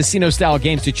social casino style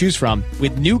games to choose from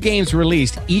with new games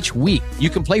released each week. You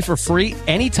can play for free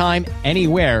anytime,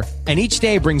 anywhere. And each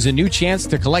day brings a new chance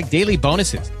to collect daily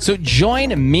bonuses. So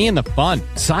join me in the fun.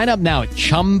 Sign up now at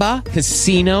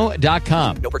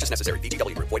ChumbaCasino.com. No purchase necessary.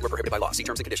 VGW. Void where prohibited by law. See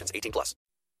terms and conditions. 18+.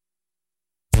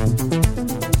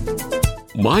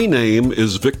 My name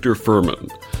is Victor Furman.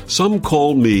 Some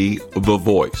call me The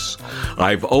Voice.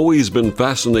 I've always been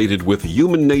fascinated with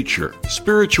human nature,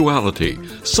 spirituality,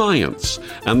 science,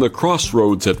 and the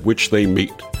crossroads at which they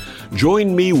meet.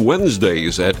 Join me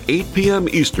Wednesdays at 8 p.m.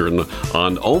 Eastern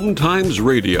on Om Times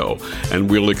Radio, and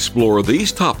we'll explore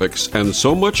these topics and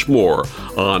so much more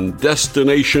on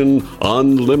Destination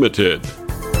Unlimited.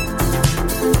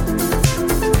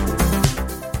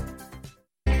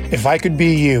 If I could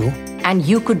be you, and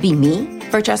you could be me,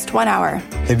 for just 1 hour.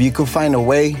 If you could find a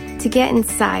way to get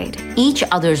inside each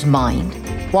other's mind.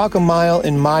 Walk a mile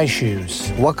in my shoes.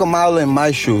 Walk a mile in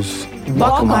my shoes.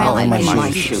 Walk a mile in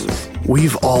my shoes.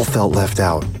 We've all felt left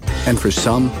out. And for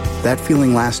some, that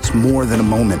feeling lasts more than a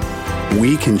moment.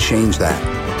 We can change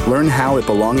that. Learn how at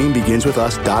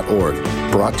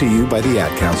belongingbeginswithus.org. Brought to you by the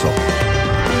Ad Council.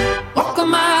 Walk a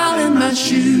mile in my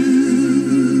shoes.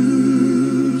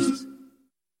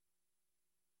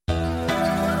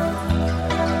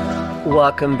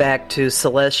 Welcome back to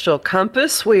Celestial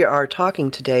Compass. We are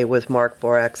talking today with Mark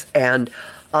Borax, and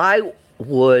I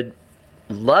would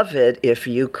love it if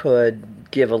you could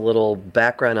give a little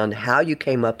background on how you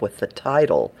came up with the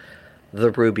title,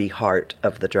 The Ruby Heart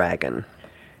of the Dragon.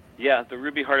 Yeah, The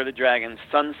Ruby Heart of the Dragon,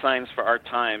 Sun Signs for Our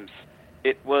Times.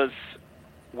 It was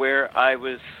where I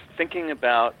was thinking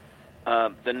about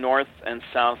the north and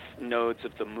south nodes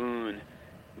of the moon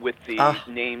with the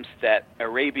names that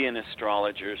Arabian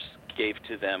astrologers gave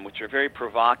to them, which are very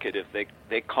provocative.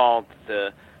 They called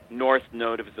the north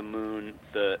node of the moon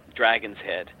the dragon's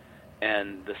head,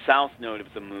 and the south node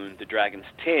of the moon the dragon's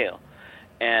tail.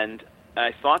 And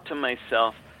I thought to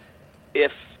myself,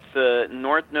 if the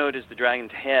north node is the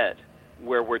dragon's head,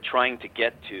 where we're trying to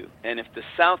get to, and if the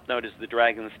south node is the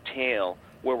dragon's tail,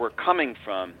 where we're coming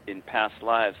from in past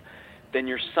lives, then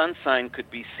your sun sign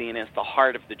could be seen as the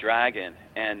heart of the dragon.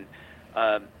 And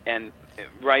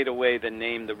right away the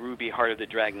name, the Ruby Heart of the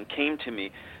Dragon, came to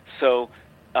me. So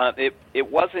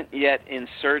it wasn't yet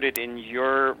inserted in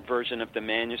your version of the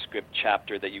manuscript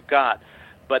chapter that you got,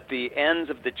 but the ends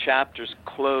of the chapters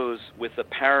close with a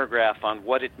paragraph on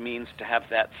what it means to have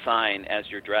that sign as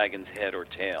your dragon's head or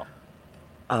tail.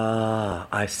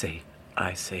 I see.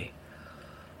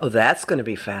 Oh, that's going to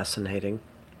be fascinating.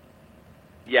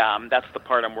 Yeah, that's the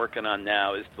part I'm working on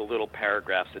now, is the little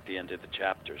paragraphs at the end of the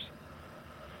chapters.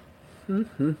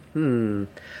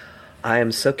 I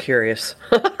am so curious.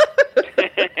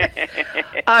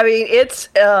 I mean, it's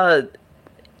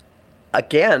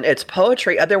again, it's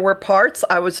poetry. There were parts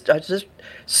I was just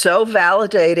so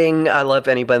validating. I love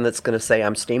anybody that's going to say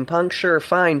I'm steampunk. Sure,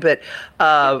 fine, but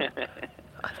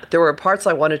there were parts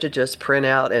I wanted to just print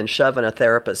out and shove in a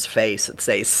therapist's face and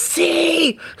say,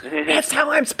 "See, that's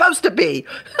how I'm supposed to be."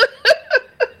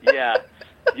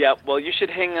 Yeah, well, you should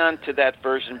hang on to that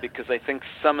version, because I think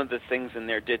some of the things in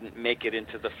there didn't make it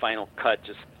into the final cut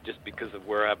just because of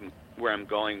where I'm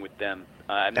going with them.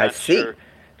 I'm not sure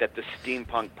that the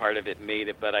steampunk part of it made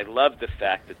it, but I love the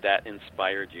fact that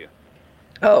inspired you.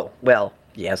 Oh, well,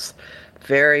 yes,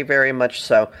 very, very much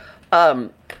so.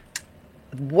 One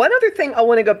other thing I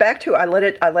want to go back to, I let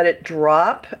it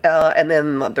drop, and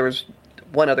then there was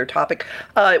one other topic.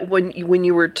 When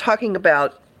you were talking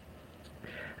about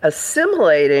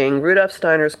assimilating Rudolf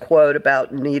Steiner's quote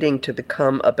about needing to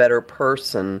become a better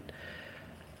person,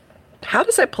 how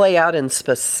does that play out in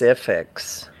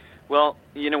specifics? Well,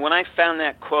 when I found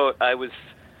that quote, I was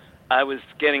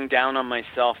getting down on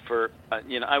myself for,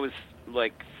 I was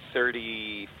like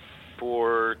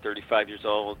 34, 35 years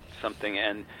old, something,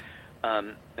 and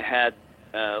had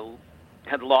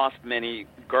lost many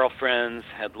girlfriends,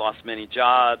 had lost many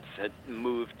jobs, had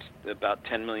moved about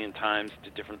 10 million times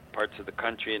to different parts of the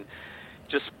country, and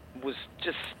was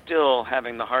still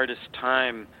having the hardest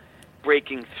time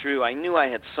breaking through. I knew I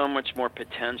had so much more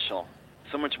potential,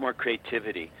 so much more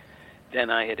creativity than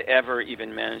I had ever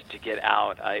even managed to get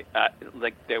out.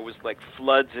 There was like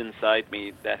floods inside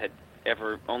me that had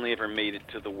only ever made it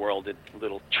to the world at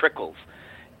little trickles.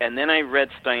 And then I read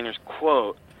Steiner's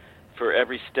quote, "For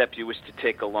every step you wish to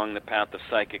take along the path of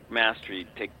psychic mastery,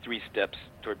 take 3 steps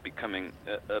toward becoming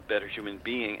a better human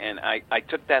being." And I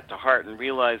took that to heart and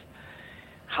realized,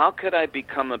 how could I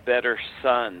become a better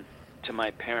son to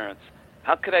my parents?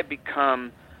 How could I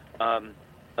become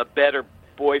a better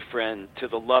boyfriend to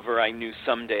the lover I knew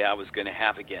someday I was going to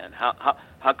have again?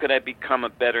 How could I become a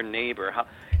better neighbor?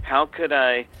 How could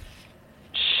I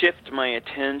shift my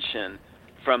attention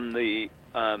from the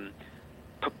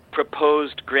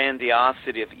proposed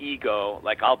grandiosity of ego,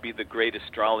 like I'll be the great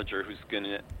astrologer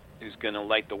who's gonna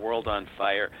light the world on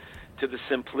fire, to the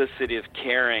simplicity of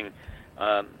caring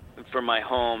for my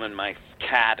home and my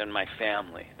cat and my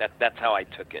family. That's how I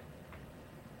took it.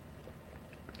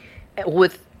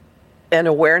 With an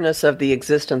awareness of the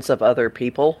existence of other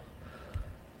people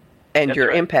and That's your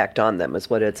right. impact on them is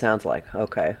what it sounds like.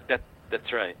 Okay.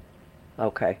 That's right.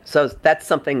 Okay. So that's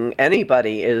something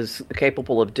anybody is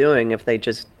capable of doing if they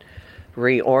just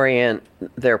reorient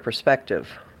their perspective.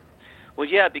 Well,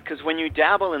 yeah, because when you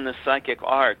dabble in the psychic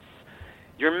arts,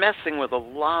 you're messing with a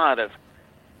lot of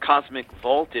cosmic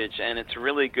voltage, and it's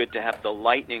really good to have the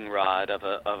lightning rod of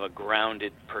a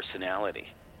grounded personality.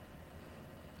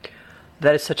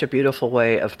 That is such a beautiful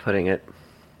way of putting it.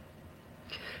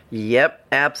 Yep,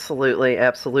 absolutely,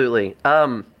 absolutely.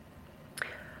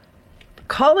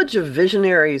 College of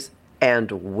Visionaries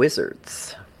and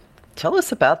Wizards. Tell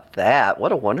us about that.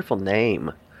 What a wonderful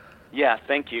name. Yeah,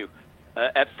 thank you.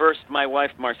 At first, my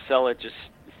wife, Marcella, just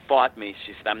fought me.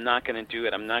 She said, I'm not going to do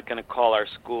it. I'm not going to call our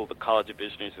school the College of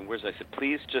Visionaries and Wizards. I said,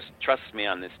 please just trust me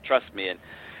on this. Trust me.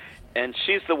 And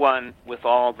she's the one with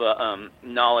all the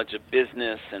knowledge of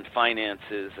business and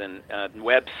finances and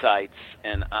websites,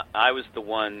 and I was the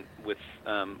one with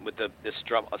the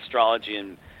astrology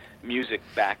and music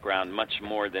background, much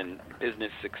more than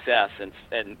business success,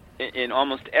 and in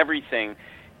almost everything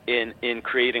in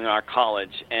creating our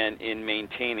college and in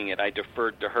maintaining it, I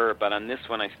deferred to her. But on this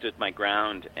one, I stood my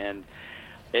ground, and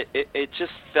it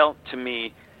just felt to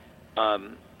me,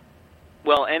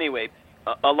 well, anyway.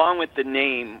 Along with the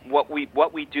name, what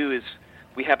we do is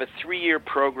we have a 3-year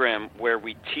program where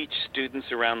we teach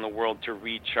students around the world to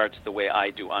read charts the way I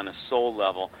do on a soul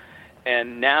level.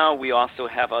 And now we also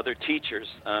have other teachers,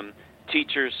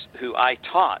 teachers who I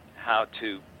taught how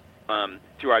to,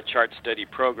 through our chart study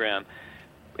program,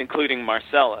 including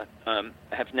Marcella,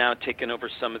 have now taken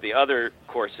over some of the other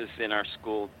courses in our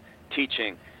school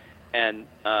teaching. And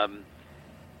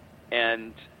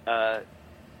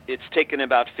it's taken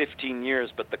about 15 years,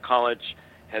 but the college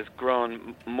has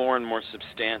grown more and more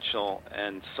substantial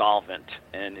and solvent.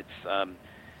 And it's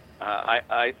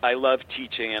I love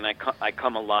teaching, and I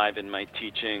come alive in my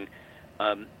teaching.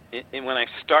 And when I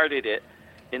started it,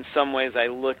 in some ways I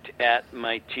looked at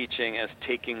my teaching as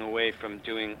taking away from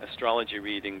doing astrology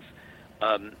readings.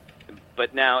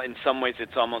 But now, in some ways,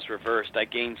 it's almost reversed. I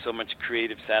gain so much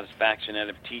creative satisfaction out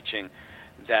of teaching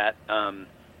that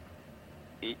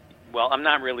well, I'm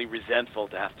not really resentful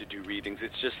to have to do readings.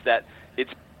 It's just that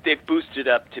they've boosted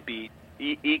up to be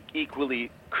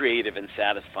equally creative and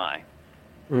satisfying.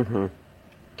 Mm-hmm.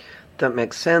 That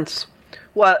makes sense.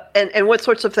 Well, and what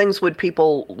sorts of things would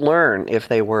people learn if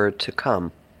they were to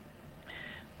come?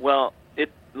 Well,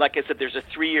 like I said, there's a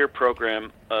 3-year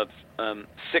program of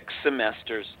 6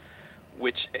 semesters,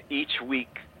 which each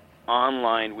week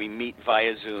online we meet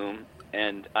via Zoom.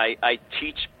 And I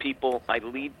teach people, I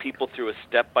lead people through a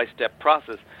step-by-step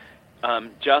process,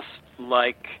 just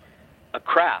like a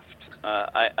craft.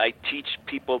 I teach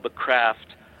people the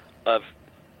craft of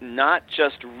not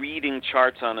just reading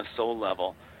charts on a soul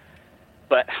level,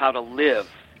 but how to live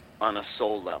on a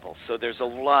soul level. So there's a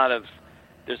lot of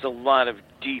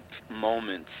deep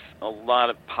moments, a lot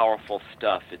of powerful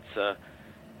stuff.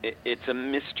 It's a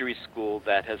mystery school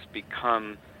that has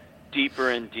become deeper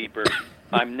and deeper.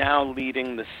 I'm now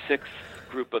leading the 6th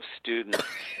group of students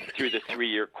through the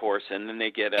 3-year course, and then they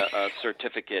get a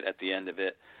certificate at the end of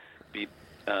it, be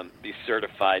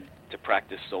certified to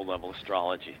practice soul-level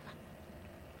astrology.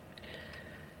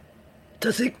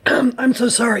 Does he? I'm so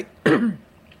sorry.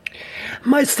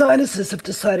 My sinuses have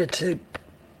decided to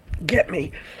get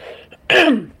me.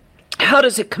 How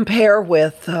does it compare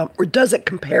with, or does it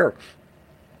compare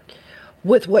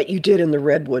with what you did in the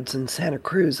Redwoods in Santa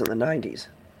Cruz in the 90s?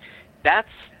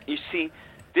 You see,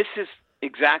 this is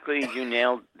exactly, you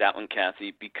nailed that one,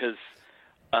 Kathy, because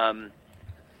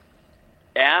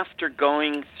after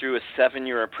going through a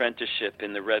 7-year apprenticeship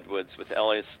in the Redwoods with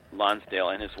Elias Lonsdale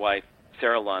and his wife,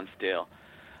 Sarah Lonsdale,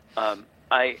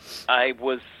 I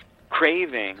was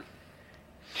craving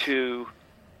to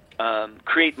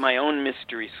create my own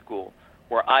mystery school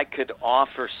where I could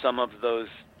offer some of those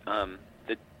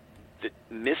the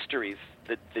mysteries,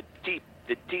 the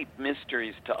deep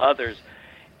mysteries to others.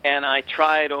 And I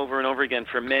tried over and over again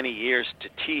for many years to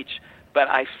teach, but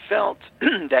I felt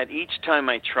that each time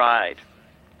I tried,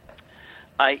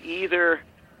 I either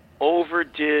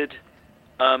overdid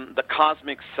the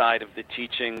cosmic side of the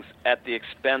teachings at the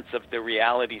expense of the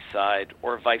reality side,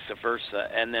 or vice versa.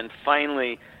 And then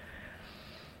finally,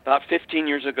 about 15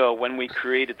 years ago, when we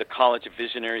created the College of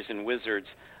Visionaries and Wizards,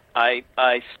 I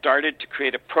started to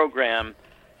create a program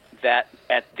that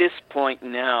at this point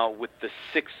now, with the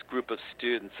 6th group of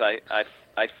students, I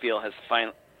feel has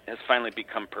finally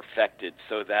become perfected,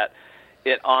 so that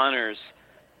it honors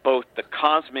both the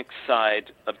cosmic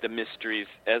side of the mysteries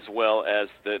as well as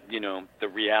the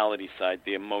reality side,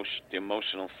 the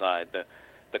emotional side, the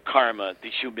karma, the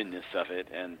humanness of it,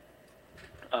 and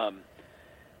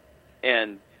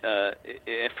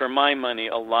for my money,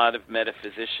 a lot of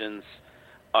metaphysicians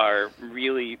are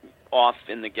really off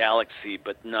in the galaxy,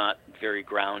 but not very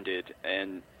grounded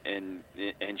and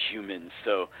human.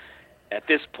 So, at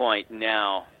this point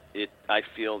now, I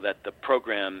feel that the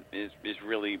program is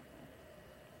really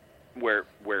where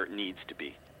it needs to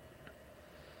be.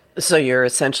 So you're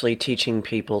essentially teaching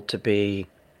people to be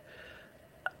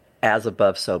as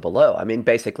above, so below. I mean,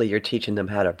 basically, you're teaching them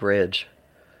how to bridge.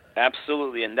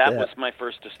 Absolutely, and that was my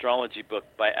first astrology book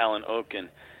by Alan Oken,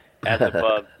 As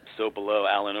Above, So Below,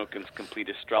 Alan Oken's Complete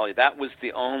Astrology. That was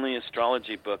the only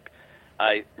astrology book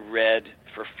I read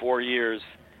for 4 years,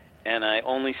 and I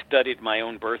only studied my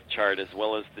own birth chart as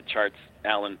well as the charts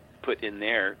Alan put in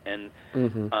there. And,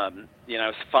 I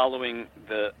was following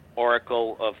the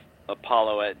oracle of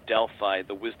Apollo at Delphi,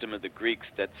 the wisdom of the Greeks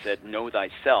that said, know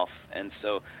thyself. And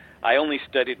so I only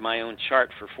studied my own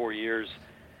chart for 4 years,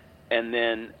 and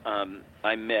then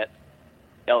I met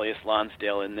Elias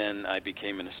Lonsdale, and then I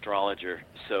became an astrologer.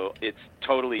 So it's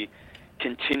totally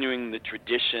continuing the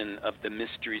tradition of the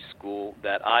mystery school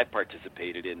that I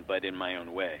participated in, but in my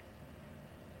own way.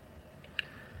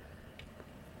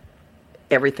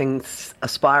 Everything's a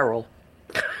spiral.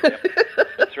 Yep,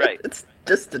 that's right. It's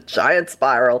just a giant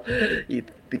spiral. You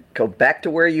go back to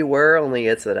where you were, only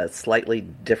it's at a slightly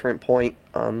different point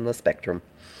on the spectrum.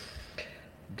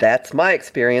 That's my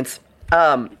experience.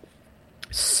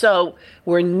 So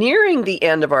we're nearing the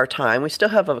end of our time. We still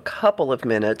have a couple of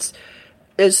minutes.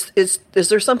 Is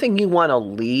there something you want to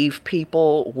leave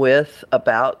people with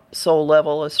about soul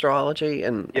level astrology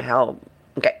and how?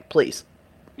 Okay, please.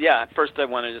 Yeah, first I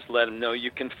want to just let them know you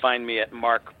can find me at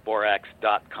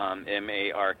markborax.com,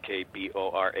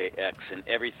 MARKBORAX, and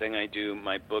everything I do,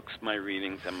 my books, my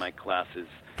readings, and my classes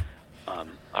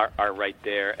are right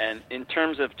there. And in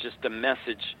terms of just a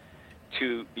message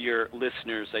to your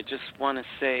listeners, I just want to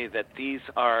say that these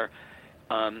are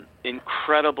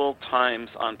incredible times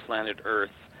on planet Earth.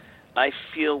 I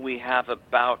feel we have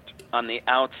about, on the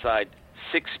outside,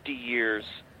 60 years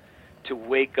to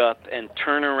wake up and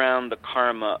turn around the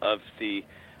karma of the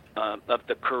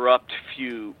corrupt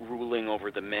few ruling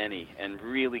over the many, and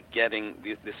really getting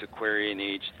this Aquarian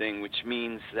Age thing, which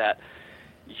means that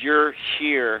you're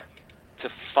here to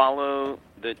follow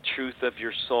the truth of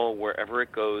your soul wherever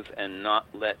it goes and not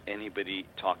let anybody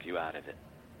talk you out of it.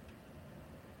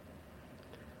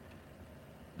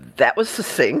 That was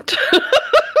succinct.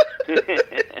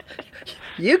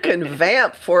 You can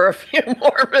vamp for a few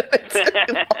more minutes.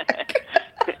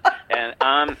 And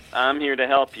I'm here to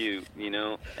help you,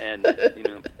 and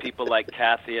people like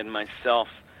Kathy and myself,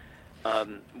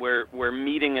 we're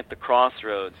meeting at the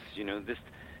crossroads.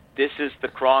 This is the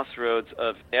crossroads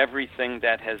of everything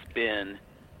that has been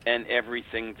and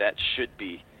everything that should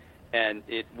be. And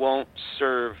it won't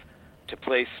serve to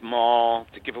play small,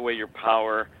 to give away your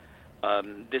power.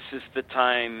 This is the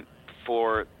time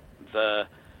for the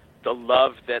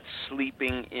love that's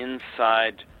sleeping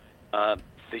inside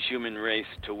the human race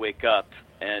to wake up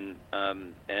and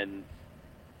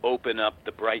open up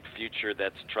the bright future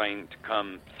that's trying to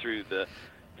come through the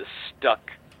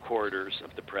stuck corridors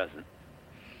of the present.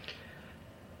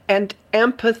 And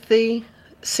empathy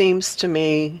seems to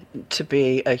me to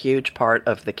be a huge part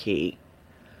of the key.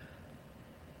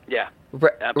 Yeah.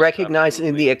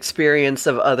 Recognizing the experience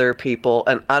of other people,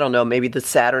 and I don't know, maybe the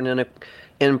Saturn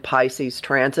in Pisces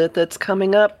transit that's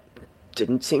coming up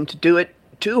didn't seem to do it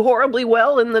too horribly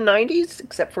well in the 90s,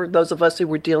 except for those of us who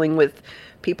were dealing with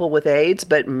people with AIDS,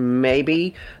 but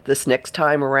maybe this next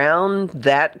time around,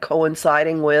 that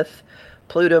coinciding with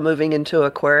Pluto moving into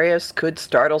Aquarius could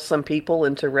startle some people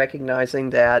into recognizing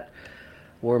that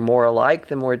we're more alike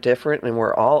than we're different, and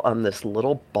we're all on this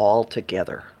little ball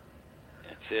together.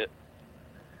 That's it.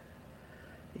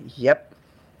 Yep.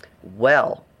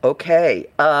 Well, okay.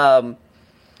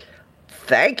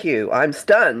 Thank you. I'm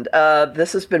stunned.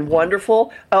 This has been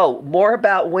wonderful. Oh, more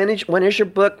about when is your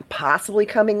book possibly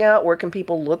coming out? Where can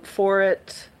people look for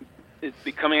it? It's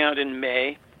be coming out in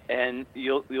May, and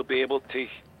you'll be able to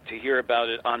hear about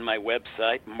it on my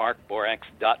website,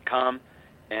 markborax.com.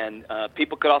 And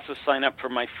people could also sign up for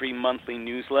my free monthly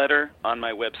newsletter on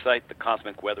my website, the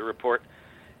Cosmic Weather Report,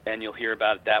 and you'll hear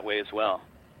about it that way as well.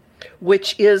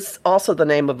 Which is also the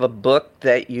name of a book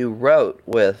that you wrote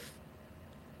with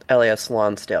Elias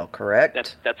Lonsdale,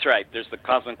 correct? That's right. There's the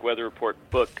Cosmic Weather Report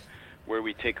book where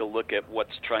we take a look at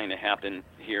what's trying to happen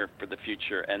here for the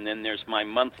future. And then there's my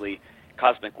monthly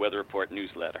Cosmic Weather Report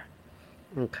newsletter.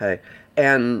 Okay.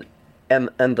 And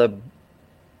the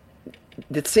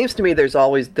it seems to me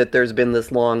there's been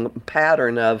this long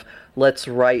pattern of let's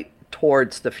write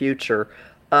towards the future.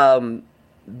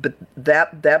 But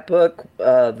that book,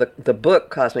 the book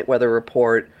Cosmic Weather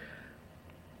Report,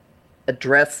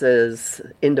 addresses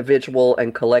individual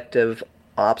and collective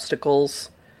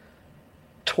obstacles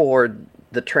toward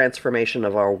the transformation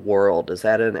of our world. Is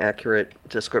that an accurate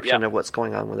description of what's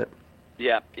going on with it?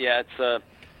 Yeah. It's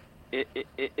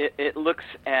it looks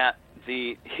at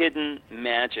the hidden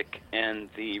magic and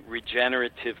the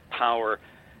regenerative power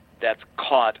that's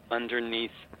caught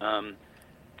underneath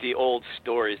the old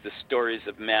stories, the stories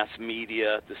of mass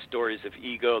media, the stories of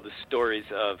ego, the stories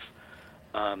of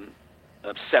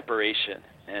separation,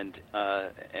 and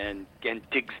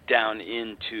digs down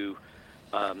into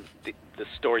the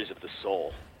stories of the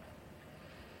soul.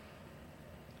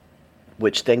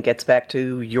 Which then gets back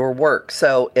to your work.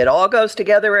 So it all goes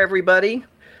together, everybody.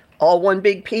 All one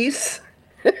big piece.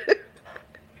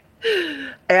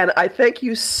 And I thank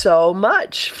you so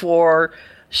much for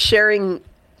sharing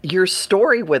your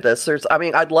story with us.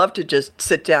 I'd love to just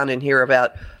sit down and hear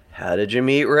about how did you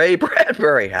meet Ray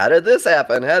Bradbury? How did this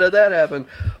happen? How did that happen?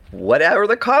 What are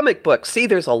the comic books? See,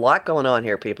 there's a lot going on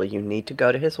here, people. You need to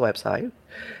go to his website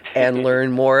and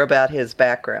learn more about his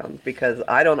background, because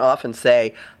I don't often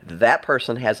say that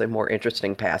person has a more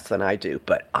interesting past than I do,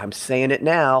 but I'm saying it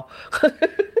now.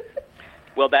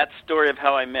 Well, that story of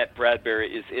how I met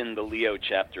Bradbury is in the Leo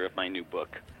chapter of my new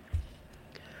book.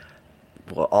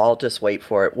 Well, I'll just wait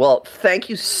for it. Well, thank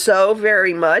you so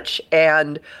very much,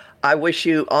 and I wish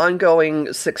you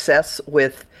ongoing success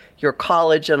with your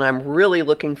college, and I'm really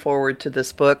looking forward to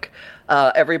this book.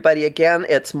 Everybody, again,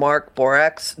 it's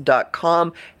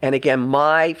markborax.com, and again,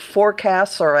 my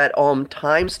forecasts are at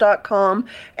omtimes.com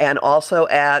and also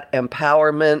at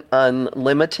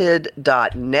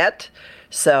empowermentunlimited.net.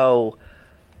 So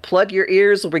plug your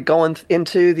ears. We'll be going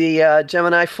into the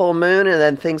Gemini full moon, and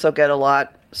then things will get a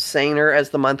lot saner as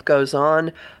the month goes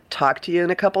on. Talk to you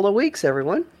in a couple of weeks,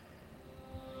 everyone.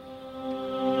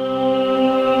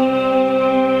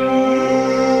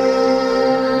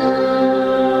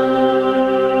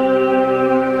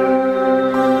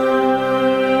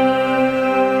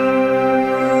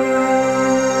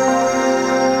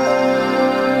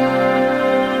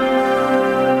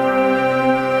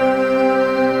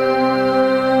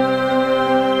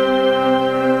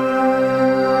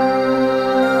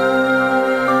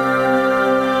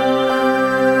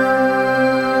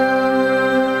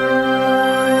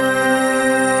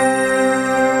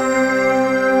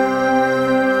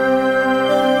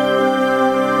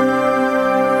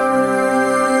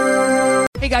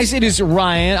 Guys, it is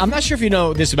Ryan. I'm not sure if you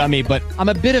know this about me, but I'm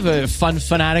a bit of a fun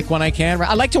fanatic when I can.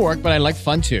 I like to work, but I like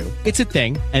fun too. It's a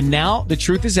thing. And now the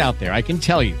truth is out there. I can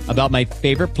tell you about my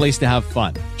favorite place to have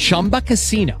fun. Chumba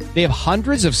Casino. They have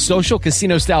hundreds of social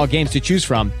casino style games to choose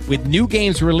from, with new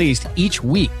games released each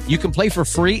week. You can play for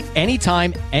free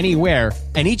anytime, anywhere,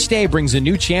 and each day brings a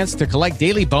new chance to collect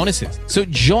daily bonuses. So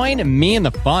join me in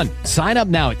the fun. Sign up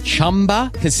now at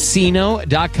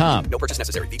ChumbaCasino.com. No purchase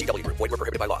necessary. VGW Group. Void where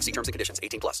prohibited by law. See terms and conditions.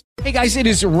 18+. Hey guys, it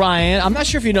is Ryan. I'm not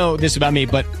sure if you know this about me,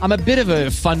 but I'm a bit of a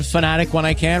fun fanatic when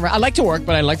I can. I like to work,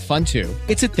 but I like fun too.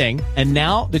 It's a thing. And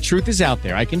now the truth is out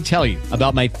there. I can tell you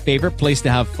about my favorite place to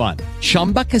have fun.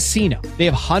 Chumba Casino. They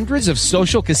have hundreds of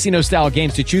social casino style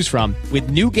games to choose from, with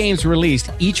new games released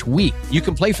each week. You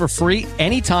can play for free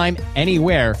anytime,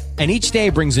 anywhere, and each day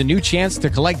brings a new chance to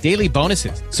collect daily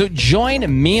bonuses. So join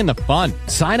me in the fun.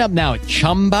 Sign up now at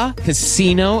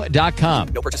ChumbaCasino.com.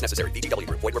 No purchase necessary. VGW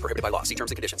Group. Void where prohibited by law. See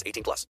terms and conditions. 18+.